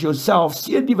hê soos jouself,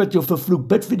 seën die wat jou vervloek,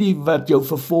 bid vir die wat jou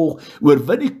vervolg,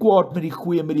 oorwin die kwaad met die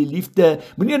goeie, met die liefde,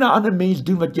 moenie aan 'n ander mens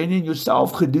doen wat jy nie in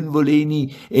jouself gedoen wil hê nie,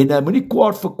 en moenie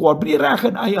kwaad vir kwaad, moenie reg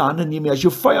in eie hande neem nie. As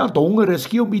jou vyand honger is,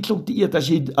 gee hom iets om te eet,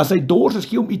 as hy dors is,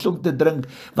 gee hom iets om te drink,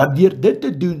 want deur dit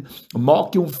te doen,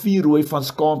 maak jy hom vuurrooi van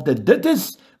skaamte. Dit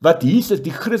is wat Jesus,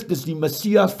 die Christus, die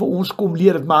Messias vir ons kom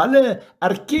leer het, maar hulle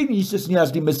erken Jesus nie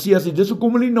as die Messias nie, dis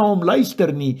hoekom hulle nie na hom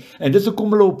luister nie, en dis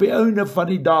hoekom hulle op die einde van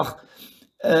die dag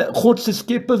God se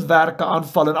skepingswerke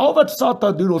aanval, en al wat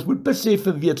Satan doen, ons moet besef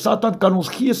en weet, Satan kan ons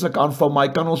geestelik aanval, maar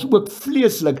hy kan ons ook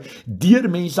vleeslik deur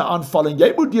mense aanval, en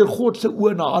jy moet deur God se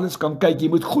oë na alles kan kyk, jy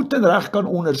moet goed en reg kan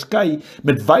onderskei,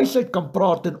 met wysheid kan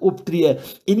praat en optree,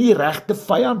 en die regte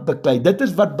vyand beklei. Dit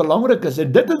is wat belangrik is,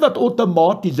 en dit is wat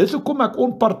outomaties, dis hoekom ek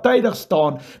onpartydig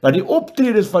staan, want die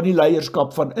optredes van die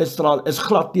leierskap van Israel is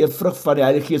glad nie 'n vrug van die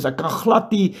Heilige Gees. Ek kan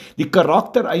glad nie die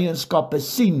karaktereienskappe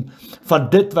sien van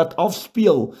dit wat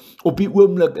afspeel op die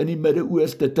oomblik in die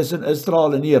Midde-Ooste tussen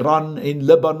Israel en Iran en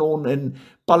Libanon en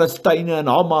Palestyne en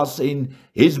Hamas en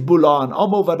Hezbollah en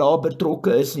almal wat daar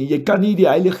betrokke is nie. Jy kan nie die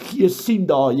Heilige Gees sien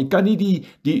daar, jy kan nie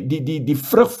die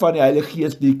vrug van die Heilige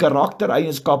Gees, die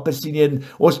karaktereienskappe sien nie. En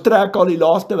ons trek al die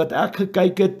laaste wat ek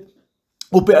gekyk het,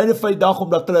 op die einde van die dag,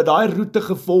 omdat hulle daai roete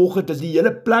gevolg het, is die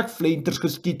hele plek flenters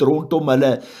geskiet rondom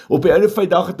hulle. Op die einde van die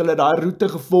dag het hulle daai roete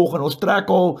gevolg, en ons trek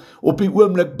al op die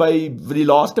oomblik by die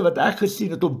laaste wat ek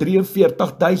gesien het, op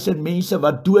 43.000 mense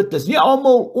wat dood is. Nie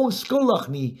almal onskuldig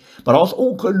nie, maar daar's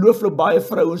ongelooflik baie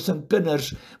vrouens en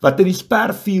kinders wat in die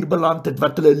spervuur beland het,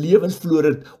 wat hulle lewens verloor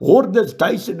het. Hordes,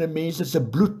 duisende mense se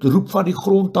bloed roep van die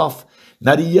grond af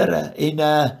na die Here. En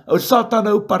ou Satan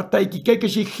nou partytjie, kyk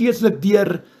as jy geestelik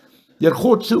deur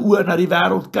God se oë na die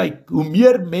wêreld kyk, hoe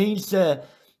meer mense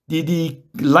die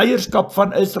leierskap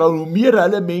van Israel, hoe meer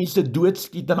hulle mense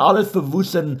doodskiet en alles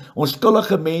verwoes en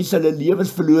onskuldige mense hulle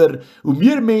lewens verloor, hoe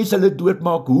meer mense hulle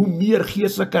doodmaak, hoe meer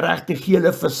geestelike regte gee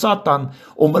hulle vir Satan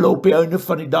om hulle op die einde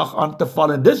van die dag aan te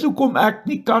val. En dis hoekom ek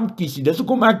nie kan kies nie, dis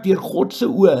hoekom ek deur God se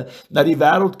oë na die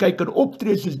wêreld kyk en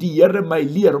optree soos die Here my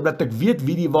leer, omdat ek weet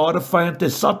wie die ware vyand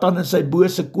is, Satan in sy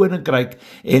bose koninkryk.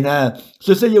 En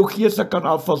soos hy jou geestelik kan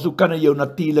aanval, so kan hy jou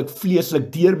natuurlik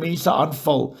vleeslik deur mense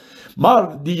aanval.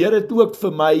 Maar die Here het ook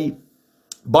vir my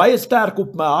baie sterk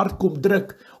op my hart kom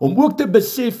druk, om ook te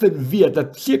besef en weet,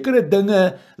 dat sekere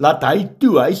dinge laat hy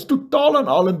toe, hy is totaal en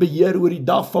al in beheer oor die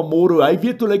dag van môre, hy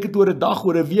weet hoe lyk dit oor 'n dag,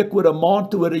 oor 'n week, oor 'n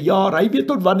maand, oor 'n jaar, hy weet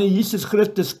tot wanneer Jesus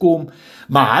Christus kom,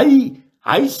 maar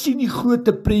hy sien die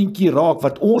groot prentjie raak,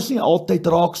 wat ons nie altyd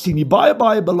raak sien nie,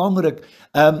 baie belangrik,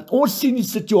 ons sien die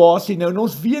situasie nou, en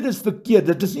ons weet dit is verkeerd,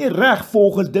 dit is nie reg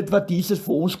volgens dit wat Jesus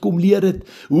vir ons kom leer het,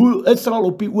 hoe Israel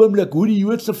op die oomblik, hoe die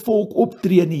Joodse volk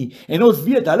optree nie, en ons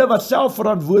weet, hulle was self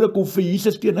verantwoordelik om vir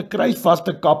Jesus teen 'n kruis vas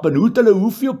te kap, en hoe het hulle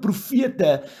hoeveel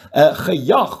profete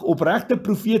gejag, opregte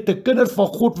profete, kinders van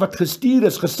God wat gestuur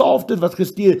is, gesalfdes wat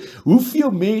gestuur,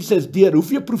 hoeveel mense is deur,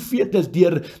 hoeveel profete is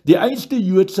deur die einste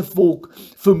Joodse volk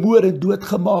vermoor en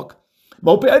doodgemaak.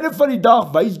 Maar op die einde van die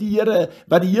dag wys die Here,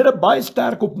 wat die Here baie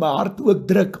sterk op my hart ook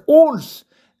druk, ons,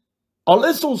 al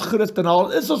is ons Christen,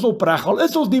 al is ons opreg, al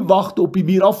is ons die wagte op die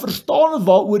muur, al verstaan ons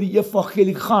waaroor die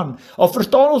evangelie gaan, al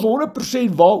verstaan ons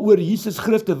 100% waaroor Jesus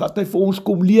Christus, wat hy vir ons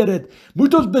kom leer het,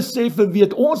 moet ons besef en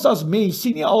weet, ons as mens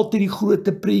sien nie altyd die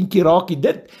groot prentjie raak nie.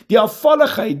 Dit, die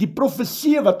afvalligheid, die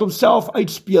profesie wat homself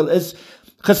uitspeel is,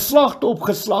 geslagte op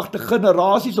geslagte,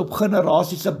 generasies op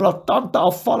generasies, 'n blaatante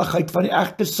afvalligheid van die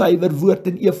egte suiwer woord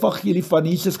en evangelie van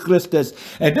Jesus Christus.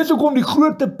 En dis hoekom die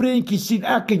groot prentjie sien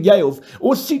ek en jy, of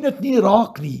ons sien dit nie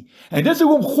raak nie. En dis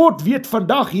hoekom God weet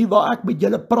vandag hier waar ek met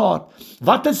julle praat,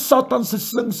 wat is Satan se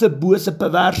slinkse, bose,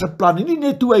 perverse plan, en nie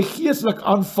net hoe hy geestelik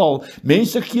aanval,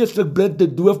 mense geestelik blind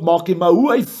en doof maak nie, maar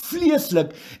hoe hy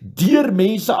vleeslik deur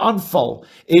mense aanval.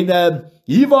 En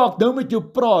hier waar ek nou met jou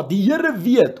praat, die Here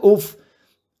weet of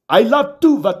hy laat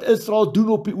toe wat Israel doen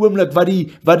op die oomblik, wat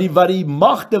die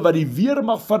magte, wat die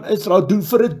weermag van Israel doen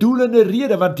vir 'n doel en 'n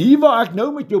rede, want hier waar ek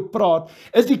nou met jou praat,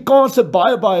 is die kanse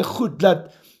baie goed dat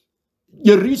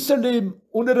Jerusalem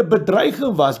onder 'n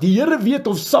bedreiging was. Die Here weet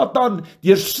of Satan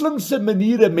deur slinkse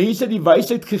maniere mense die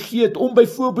wysheid gegee het om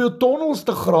byvoorbeeld tonnels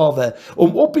te grawe,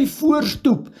 om op die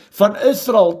voorstoep van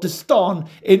Israel te staan,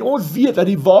 en ons weet dat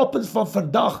die wapens van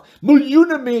vandag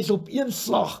miljoene mense op een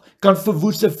slag kan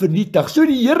verwoes en vernietig. So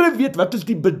die Here weet wat is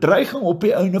die bedreiging op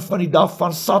die einde van die dag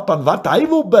van Satan, wat hy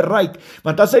wil bereik,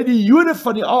 want as hy die Jode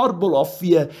van die aardbol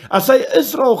afvee, as hy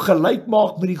Israel gelyk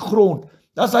maak met die grond,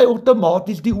 dan is hy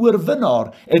outomaties die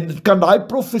oorwinnaar. En kan daai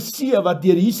profesie wat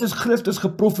deur Jesus Christus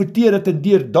geprofeteer het en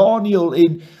deur Daniël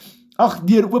en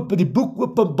deur die boek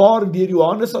Openbaring deur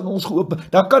Johannes aan ons geopen,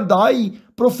 dan kan daai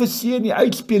profesie nie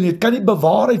uitspeel nie, dit kan nie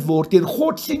bewaarheid word nie. En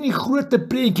God sien die groot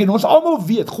prentjie, en ons almal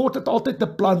weet, God het altyd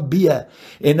 'n plan B,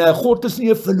 en God is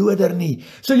nie 'n verloder nie.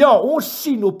 So ja, ons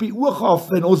sien op die oog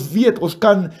af, en ons weet, ons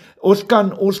kan,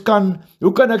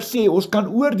 hoe kan ek sê, ons kan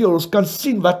oordeel, ons kan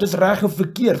sien wat is reg en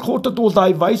verkeerd. God het ons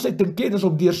daai wysheid en kennis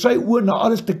om deur sy oë na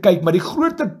alles te kyk, maar die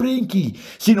groter prentjie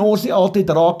sien ons nie altyd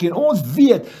raak nie. En ons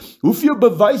weet hoeveel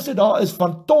bewyse daar is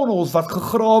van tonnels wat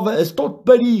gegrawe is tot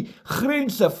by die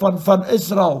grense van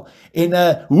Israel, en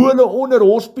hoe hulle onder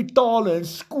hospitale en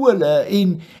skole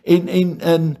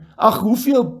en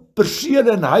hoeveel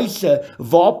persele en huise,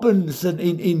 wapens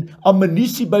en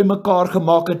ammunisie by mekaar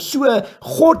gemaak het. So,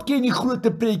 God ken die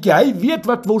groot prentjie, hy weet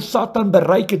wat wil Satan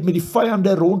bereik het met die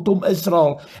vyande rondom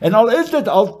Israel, en al is dit,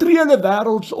 al tree hulle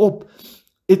wêrelds op,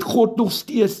 het God nog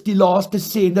steeds die laaste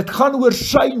sê, en dit gaan oor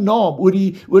sy naam, oor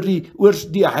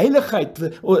die heiligheid,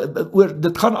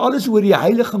 dit gaan alles oor die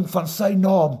heiliging van sy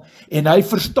naam, en hy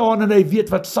verstaan en hy weet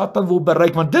wat Satan wil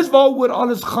bereik, want dis waaroor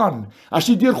alles gaan. As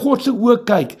jy deur God se oë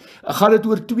kyk, gaan dit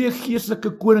oor twee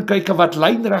geestelike koninkryke wat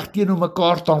lynreg teenoor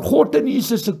mekaar staan, God en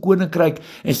Jesus se koninkryk,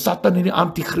 en Satan en die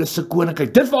antichrist se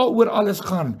koninkryk. Dis waaroor alles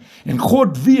gaan, en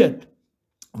God weet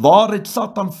waar het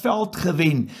Satan veld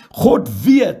gewen. God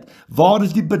weet waar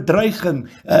is die bedreiging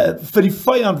vir die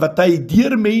vyand, wat hy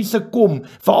deur mense kom,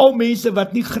 veral mense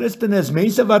wat nie Christen is,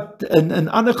 mense wat in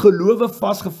ander gelowe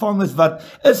vasgevang is, wat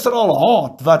Israel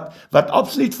haat, wat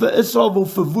absoluut vir Israel wil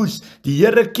verwoes. Die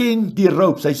Here ken die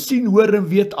ropes, hy sien, hoor en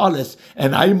weet alles,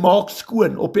 en hy maak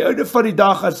skoon. Op die einde van die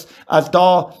dag, as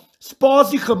daar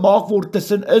spasie gemaak word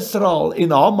tussen Israel en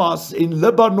Hamas en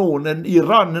Libanon en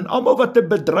Iran en almal wat 'n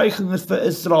bedreiging is vir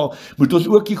Israel, moet ons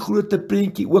ook die groot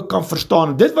prentjie ook kan verstaan.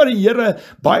 En dit wat die Here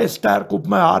baie sterk op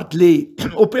my hart lê.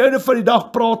 Op die einde van die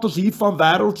dag praat ons hier van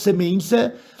wêreldse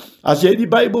mense. As jy die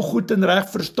Bybel goed en reg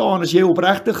verstaan, as jy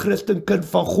opregte Christen kind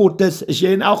van God is jy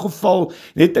in elk geval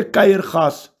net 'n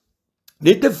kuiergas,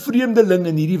 net 'n vreemdeling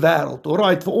in hierdie wêreld.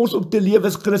 Alright, vir ons om te lewe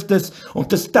is Christus, om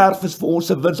te sterf is vir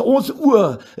ons 'n wins. Ons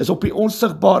oë is op die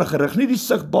onsigbare gerig, nie die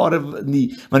sigbare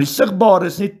nie, want die sigbare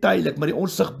is net tydelik, maar die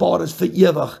onsigbare is vir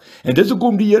ewig. En dis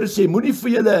hoekom die Here sê, moenie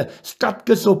vir julle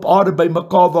skatkisse op aarde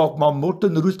bymekaar maak, maar mot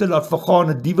en roeste laat vergaan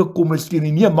en diewe kom en steel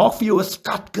nie. Nee, maak vir jou 'n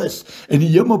skatkis in die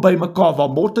hemel bymekaar, waar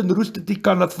mot en roeste nie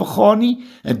kan laat vergaan nie,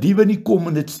 en diewe nie kom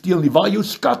en dit steel nie. Waar jou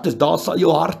skat is, daar sal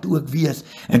jou hart ook wees.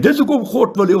 En dis hoekom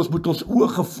God wil hê ons moet ons oë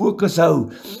gefokus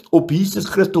hou op Jesus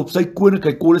Christus, op sy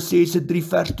koninkryk, Kolossense 3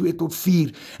 vers 2 tot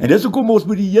 4. En dis hoekom ons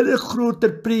moet die hele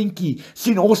groter prentjie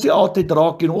sien, ons nie altyd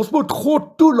raak, en ons moet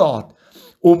God toelaat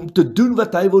om te doen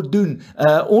wat hy wil doen.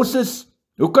 Ons is,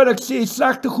 hoe kan ek sê,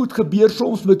 slegte goed gebeur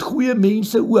soms met goeie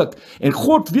mense ook, en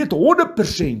God weet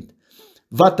 100%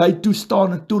 wat hy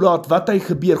toestaan en toelaat, wat hy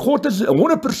gebeur. God is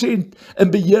 100%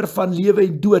 in beheer van lewe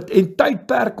en dood, en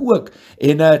tydperk ook,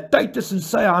 en tyd is in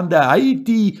sy hande. Hy het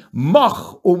die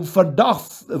mag om vandag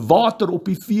water op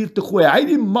die vuur te gooi, hy het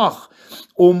die mag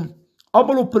om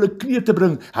almal op hulle knie te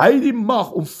bring, hy het die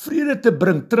mag om vrede te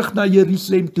bring, terug na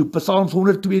Jerusalem toe, Psalms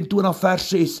 122 vers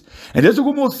 6, en dis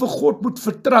hoekom ons vir God moet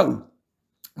vertrou.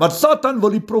 Want Satan wil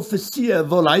die profesie,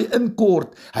 wil hy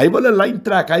inkort, hy wil 'n lyn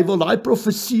trek, hy wil daai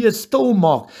profesie stil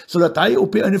maak, sodat hy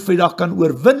op die einde van die dag kan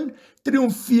oorwin,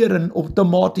 triomfeer en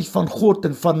outomaties van God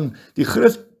en van die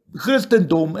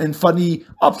Christendom en van die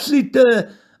absolute,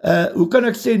 hoe kan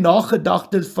ek sê,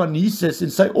 nagedagtes van Jesus en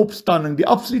sy opstanding, die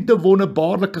absolute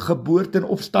wonderbaarlike geboorte en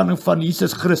opstanding van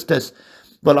Jesus Christus,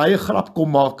 wil hy 'n grap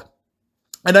kom maak.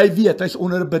 En hy weet, hy is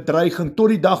onder 'n bedreiging, tot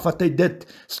die dag wat hy dit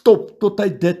stop, tot hy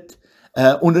dit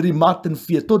onder die mat en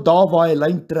vee, tot daar waar hy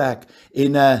lyn trek,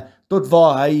 en tot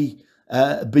waar hy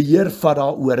beheer vat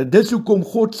daaroor. En dis hoekom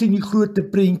God sien die groot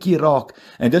prentjie raak,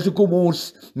 en dis hoekom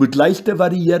ons moet luister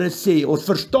wat die Here sê. Ons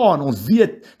verstaan, ons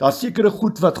weet, daar sekere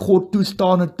goed wat God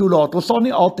toestaan en toelaat. Ons sal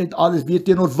nie altyd alles weet,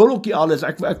 en ons wil ook nie alles.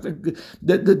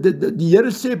 Die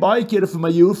Here sê baie kere vir my,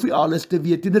 jy hoef nie alles te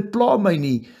weet, en dit pla my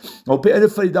nie. Op die einde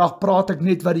van die dag praat ek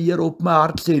net wat die Here op my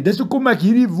hart sê. Dis hoekom ek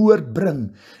hierdie woord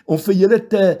bring, om vir julle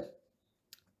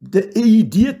 'n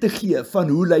idee te gee van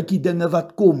hoe lyk die dinge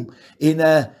wat kom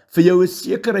en vir jou 'n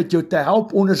sekerheid, jou te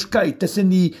help onderskei tussen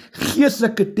die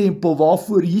geestelike tempel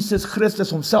waarvoor Jesus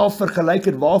Christus homself vergelyk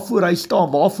het, waarvoor hy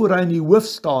staan, waarvoor hy in die hoof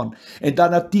staan, en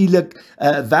dan natuurlik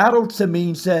wêreldse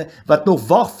mense wat nog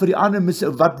wag vir die ander,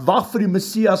 wat wag vir die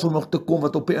Messias om nog te kom,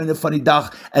 wat op die einde van die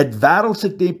dag 'n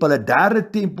wêreldse tempel, 'n derde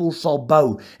tempel sal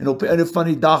bou, en op die einde van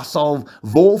die dag sal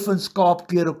wolf en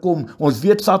skaapklere kom. Ons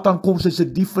weet Satan kom soos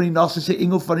 'n dief van die nag, soos 'n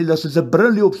engel van die lig, soos 'n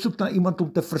bril op soek na iemand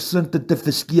om te verslind en te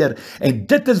verskeer, en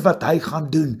dit is wat hy gaan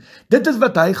doen. Dit is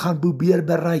wat hy gaan probeer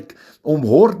bereik, om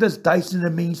hordes, duisende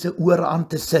mense oor aan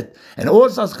te sit. En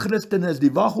ons as Christene is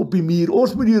die wag op die muur.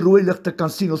 Ons moet die rooi ligte kan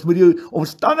sien. Ons moet die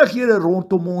omstandighede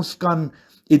rondom ons kan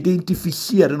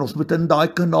identifiseer, en ons moet in daai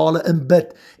kanale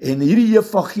inbid. En hierdie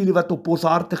evangelie wat op ons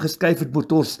harte geskuif het,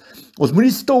 moet ons moet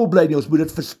nie stil bly nie, ons moet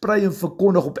dit versprei en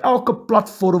verkondig op elke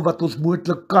platform wat ons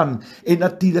moontlik kan, en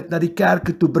natuurlik na die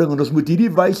kerke toe bring, en ons moet hierdie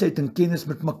wysheid en kennis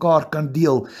met mekaar kan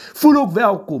deel. Voel ook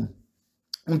welkom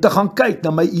om te gaan kyk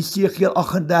na my Esegiel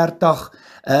 38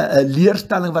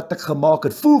 leerstelling wat ek gemaak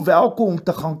het. Voel welkom om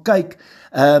te gaan kyk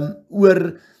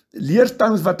oor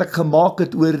leerstellings wat ek gemaak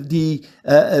het oor die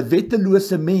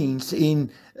wettelose mens, en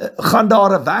gaan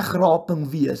daar 'n wegraping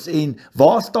wees, en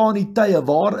waar staan die tye,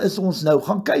 waar is ons nou?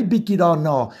 Gaan kyk bietjie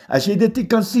daarna. As jy dit nie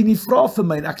kan sien nie, vra vir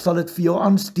my en ek sal dit vir jou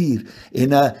aanstuur. En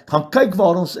gaan kyk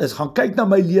waar ons is, gaan kyk na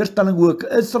my leerstelling ook,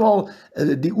 Israel,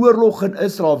 die oorlog in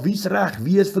Israel, wie's reg,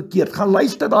 wie is verkeerd. Gaan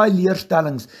luister daai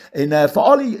leerstellings, en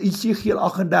veral die Esegiel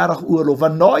 38 oorlog,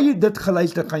 want na jy dit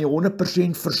geluister, gaan jy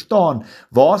 100% verstaan,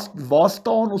 waar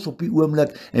staan ons op die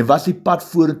oomblik, en wat is die pad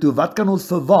vorentoe, wat kan ons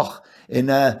verwag? En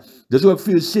dis ook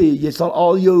vir jou sê, jy sal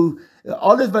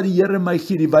alles wat die Here my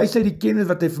gee, die wysheid, die kennis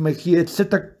wat hy vir my gee,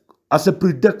 sit ek as 'n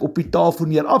produk op die tafel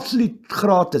neer, absoluut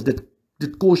gratis,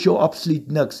 dit kos jou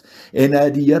absoluut niks, en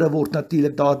die Here word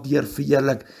natuurlik daardeur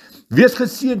verheerlik. Wees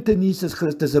geseënd in Jesus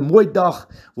Christus, 'n mooi dag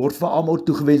word vir almal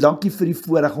toegewens. Dankie vir die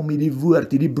voorreg om hierdie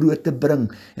woord, hierdie brood te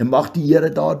bring, en mag die Here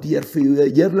daardeur vir jou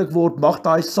heerlik word, mag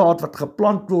daai saad wat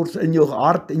geplant word in jou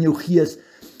hart en jou gees,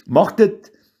 mag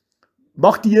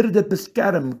die Here dit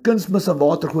beskerm, kunsmis en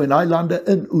water gooi, en daai lande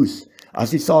inoes,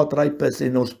 as die saad ryp is,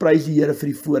 en ons prys die Here vir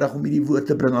die voorreg om hierdie woord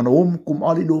te bring. Aan hom kom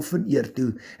al die lof en eer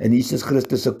toe, in Jesus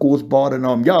Christus se kosbare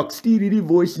naam. Ja, ek stuur hierdie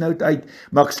voice note uit,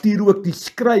 maar ek stuur ook die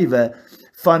skrywe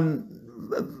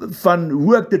van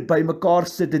hoe ek dit by mekaar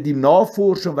sit, die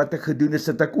navorsing wat ek gedoen het,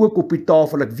 sit ek ook op die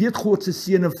tafel. Ek weet God se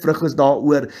seën en vrug is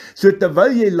daaroor. So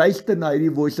terwyl jy luister na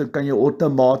hierdie voice, dan kan jy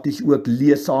outomaties ook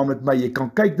lees saam met my. Jy kan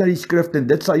kyk na die skrif, en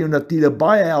dit sal jou natuurlik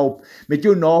baie help met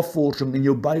jou navorsing en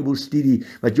jou Bybelstudie,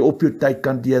 wat jy op jou tyd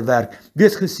kan deurwerk.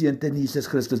 Wees geseënd in Jesus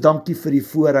Christus. Dankie vir die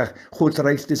voorreg. God se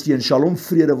rykste seën. Shalom,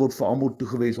 vrede word vir almal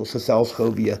toegewens. Ons gesels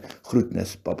gou weer.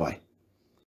 Groetnis. Bye bye.